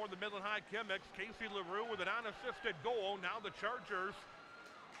puck for the Midland High Chemics. Casey LaRue with an unassisted goal. Now the Chargers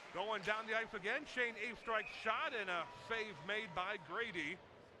going down the ice again. Shane A-strike shot and a save made by Grady.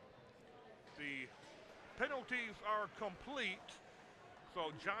 The penalties are complete.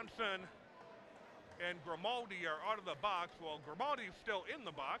 So Johnson and Grimaldi are out of the box. Well, Grimaldi's still in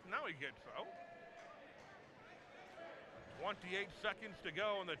the box. Now he gets out. 28 seconds to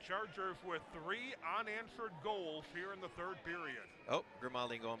go, and the Chargers with 3 unanswered goals here in the third period. Oh,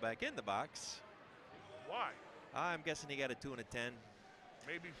 Grimaldi going back in the box. Why? I'm guessing he got a 2 and a 10.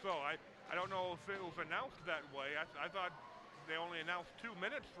 Maybe so. I don't know if it was announced that way. I thought they only announced 2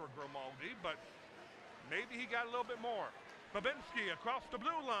 minutes for Grimaldi, but maybe he got a little bit more. Babinski across the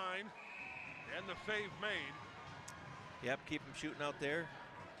blue line, and the save made. Yep, keep him shooting out there.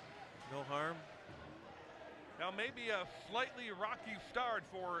 No harm. Now maybe a slightly rocky start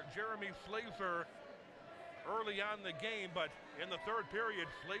for Jeremy Slazer early on in the game, but in the third period,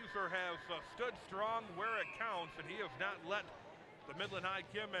 Slazer has stood strong where it counts, and he has not let the Midland High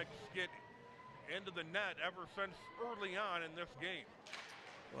Chemics get into the net ever since early on in this game.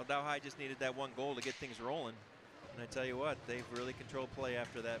 Well, Dow High just needed that one goal to get things rolling. And I tell you what, they've really controlled play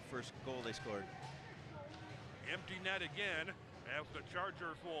after that first goal they scored. Empty net again as the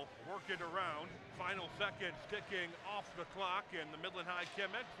Chargers will work it around. Final seconds ticking off the clock, and the Midland High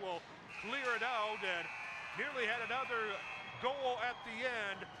Chemics will clear it out, and nearly had another goal at the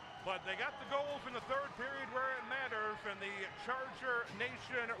end, but they got the goals in the third period where it matters, and the Charger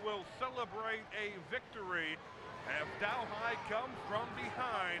Nation will celebrate a victory as Dow High comes from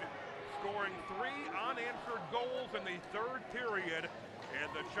behind, scoring 3 unanswered goals in the third period, and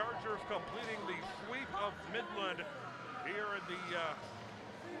the Chargers completing the sweep of Midland here in the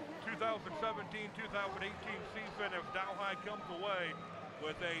 2017-2018 season as Dow High comes away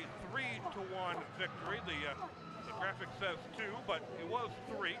with a 3-1 victory. The graphic says 2, but it was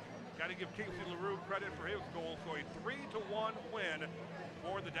 3. Got to give Casey LaRue credit for his goal, so a 3-1 win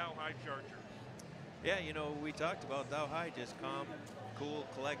for the Dow High Chargers. Yeah, you know, we talked about Dow High just calm, cool,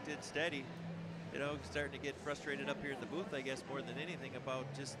 collected, steady. You know, starting to get frustrated up here in the booth, I guess, more than anything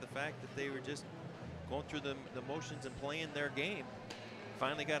about just the fact that they were just going through the motions and playing their game.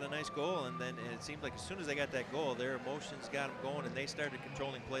 Finally got a nice goal, and then it seemed like as soon as they got that goal, their emotions got them going, and they started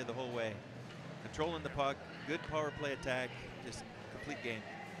controlling play the whole way. Controlling the puck, good power play attack, just complete game.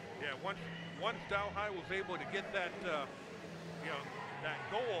 Yeah, once Dow High was able to get that,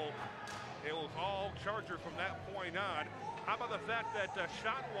 that goal, it was all Chargers from that point on. How about the fact that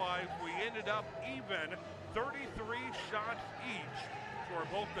shot-wise, we ended up even, 33 shots each for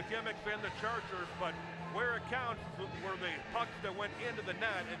both the Chemics and the Chargers, but where it counts were the pucks that went into the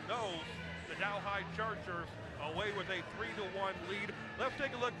net, and those, the Dow High Chargers away with a 3-1 lead. Let's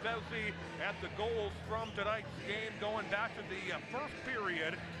take a look, Vesey, at the goals from tonight's game, going back to the first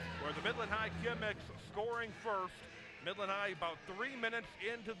period, where the Midland High Chemics scoring first. Midland High about 3 minutes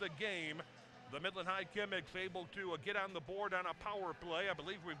into the game. The Midland High Chemics able to get on the board on a power play. I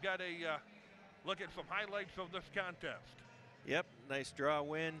believe we've got a look at some highlights of this contest. Yep, nice draw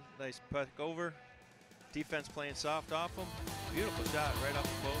win, nice puck over. Defense playing soft off him. Beautiful shot right off the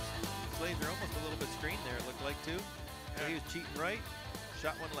post. Slazer almost a little bit screened there, it looked like too. So he was cheating right,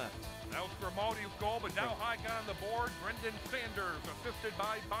 shot one left. That was Grimaldi's goal, but Dow High got on the board. Brendan Sanders, assisted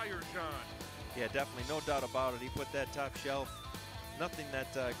by Bayerjean. Yeah, definitely, no doubt about it. He put that top shelf. Nothing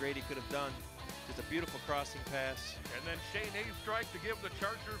that Grady could have done. Just a beautiful crossing pass. And then Shane A-Strike to give the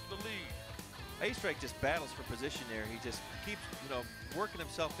Chargers the lead. A-Strike just battles for position there. He just keeps, working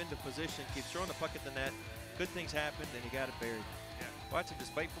himself into position, keeps throwing the puck at the net. Good things happen, and he got it buried. Yeah. Watch him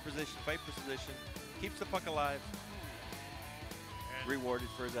just fight for position, keeps the puck alive, and rewarded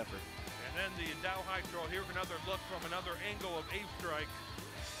for his effort. And then the Dow High throw. Here's another look from another angle of A-Strike.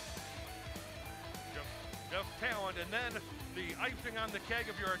 Just talent. And then the icing on the keg,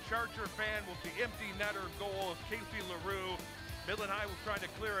 if you're a Charger fan, was the empty netter goal of Casey LaRue. Midland High was trying to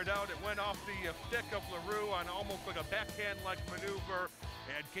clear it out. It went off the stick of LaRue on almost like a backhand-like maneuver.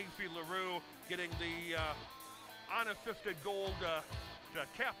 And Casey LaRue getting the unassisted goal to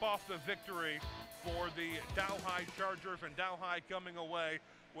cap off the victory for the Dow High Chargers. And Dow High coming away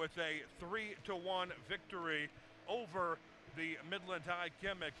with a 3-1 victory over the Midland High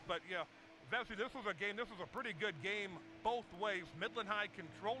Chemics. But yeah, Vesey, this was a pretty good game both ways. Midland High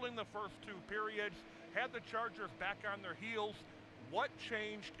controlling the first two periods, had the Chargers back on their heels. What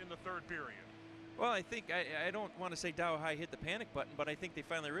changed in the third period? Well, I think, I don't want to say Dow High hit the panic button, but I think they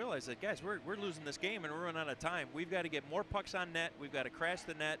finally realized that, guys, we're losing this game and we're running out of time. We've got to get more pucks on net. We've got to crash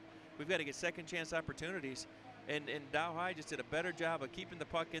the net. We've got to get second chance opportunities. And Dow High just did a better job of keeping the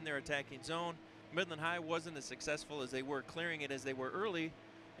puck in their attacking zone. Midland High wasn't as successful as they were clearing it as they were early.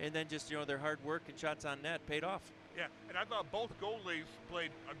 And then just, their hard work and shots on net paid off. Yeah, and I thought both goalies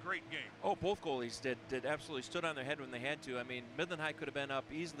played a great game. Oh, both goalies did absolutely stood on their head when they had to. I mean, Midland High could have been up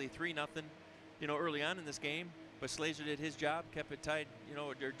easily 3-0, early on in this game, but Slazer did his job, kept it tight,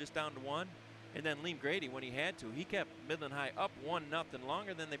 they're just down to 1. And then Liam Grady, when he had to, he kept Midland High up 1-0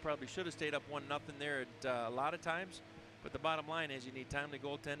 longer than they probably should have stayed up 1-0 there at a lot of times. But the bottom line is you need timely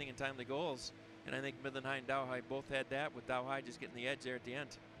goaltending and timely goals. And I think Midland High and Dow High both had that, with Dow High just getting the edge there at the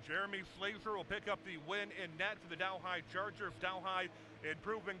end. Jeremy Slazer will pick up the win in net for the Dow High Chargers. Dow High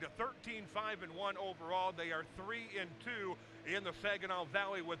improving to 13-5-1 overall. They are 3-2 in the Saginaw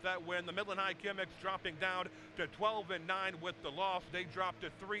Valley with that win. The Midland High Chemics dropping down to 12-9 with the loss. They dropped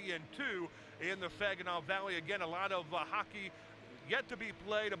to 3-2 in the Saginaw Valley. Again, a lot of hockey yet to be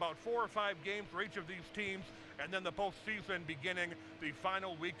played, about 4 or 5 games for each of these teams, and then the postseason beginning the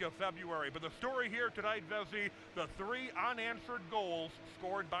final week of February. But the story here tonight, Vesey, the 3 unanswered goals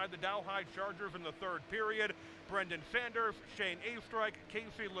scored by the Dow High Chargers in the third period. Brendan Sanders, Shane A-Strike,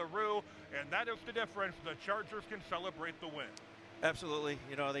 Casey LaRue, and that is the difference. The Chargers can celebrate the win. Absolutely.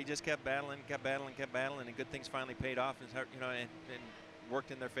 They just kept battling, and good things finally paid off, and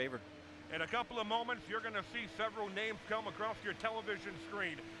worked in their favor. In a couple of moments, you're going to see several names come across your television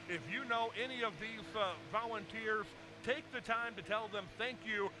screen. If you know any of these volunteers, take the time to tell them thank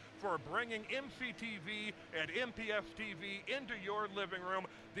you for bringing MCTV and MPS-TV into your living room.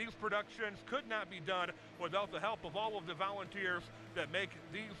 These productions could not be done without the help of all of the volunteers that make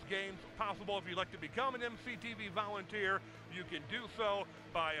these games possible. If you'd like to become an MCTV volunteer, you can do so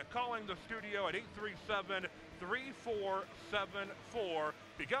by calling the studio at 837-3474.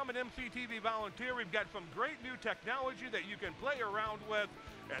 Become an MCTV volunteer. We've got some great new technology that you can play around with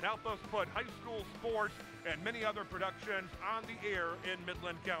and help us put high school sports and many other productions on the air in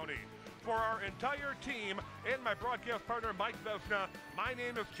Midland County. For our entire team and my broadcast partner, Mike Vesna, my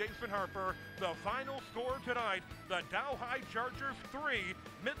name is Jason Harper. The final score tonight, the Dow High Chargers 3,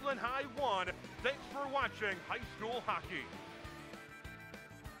 Midland High 1. Thanks for watching high school hockey.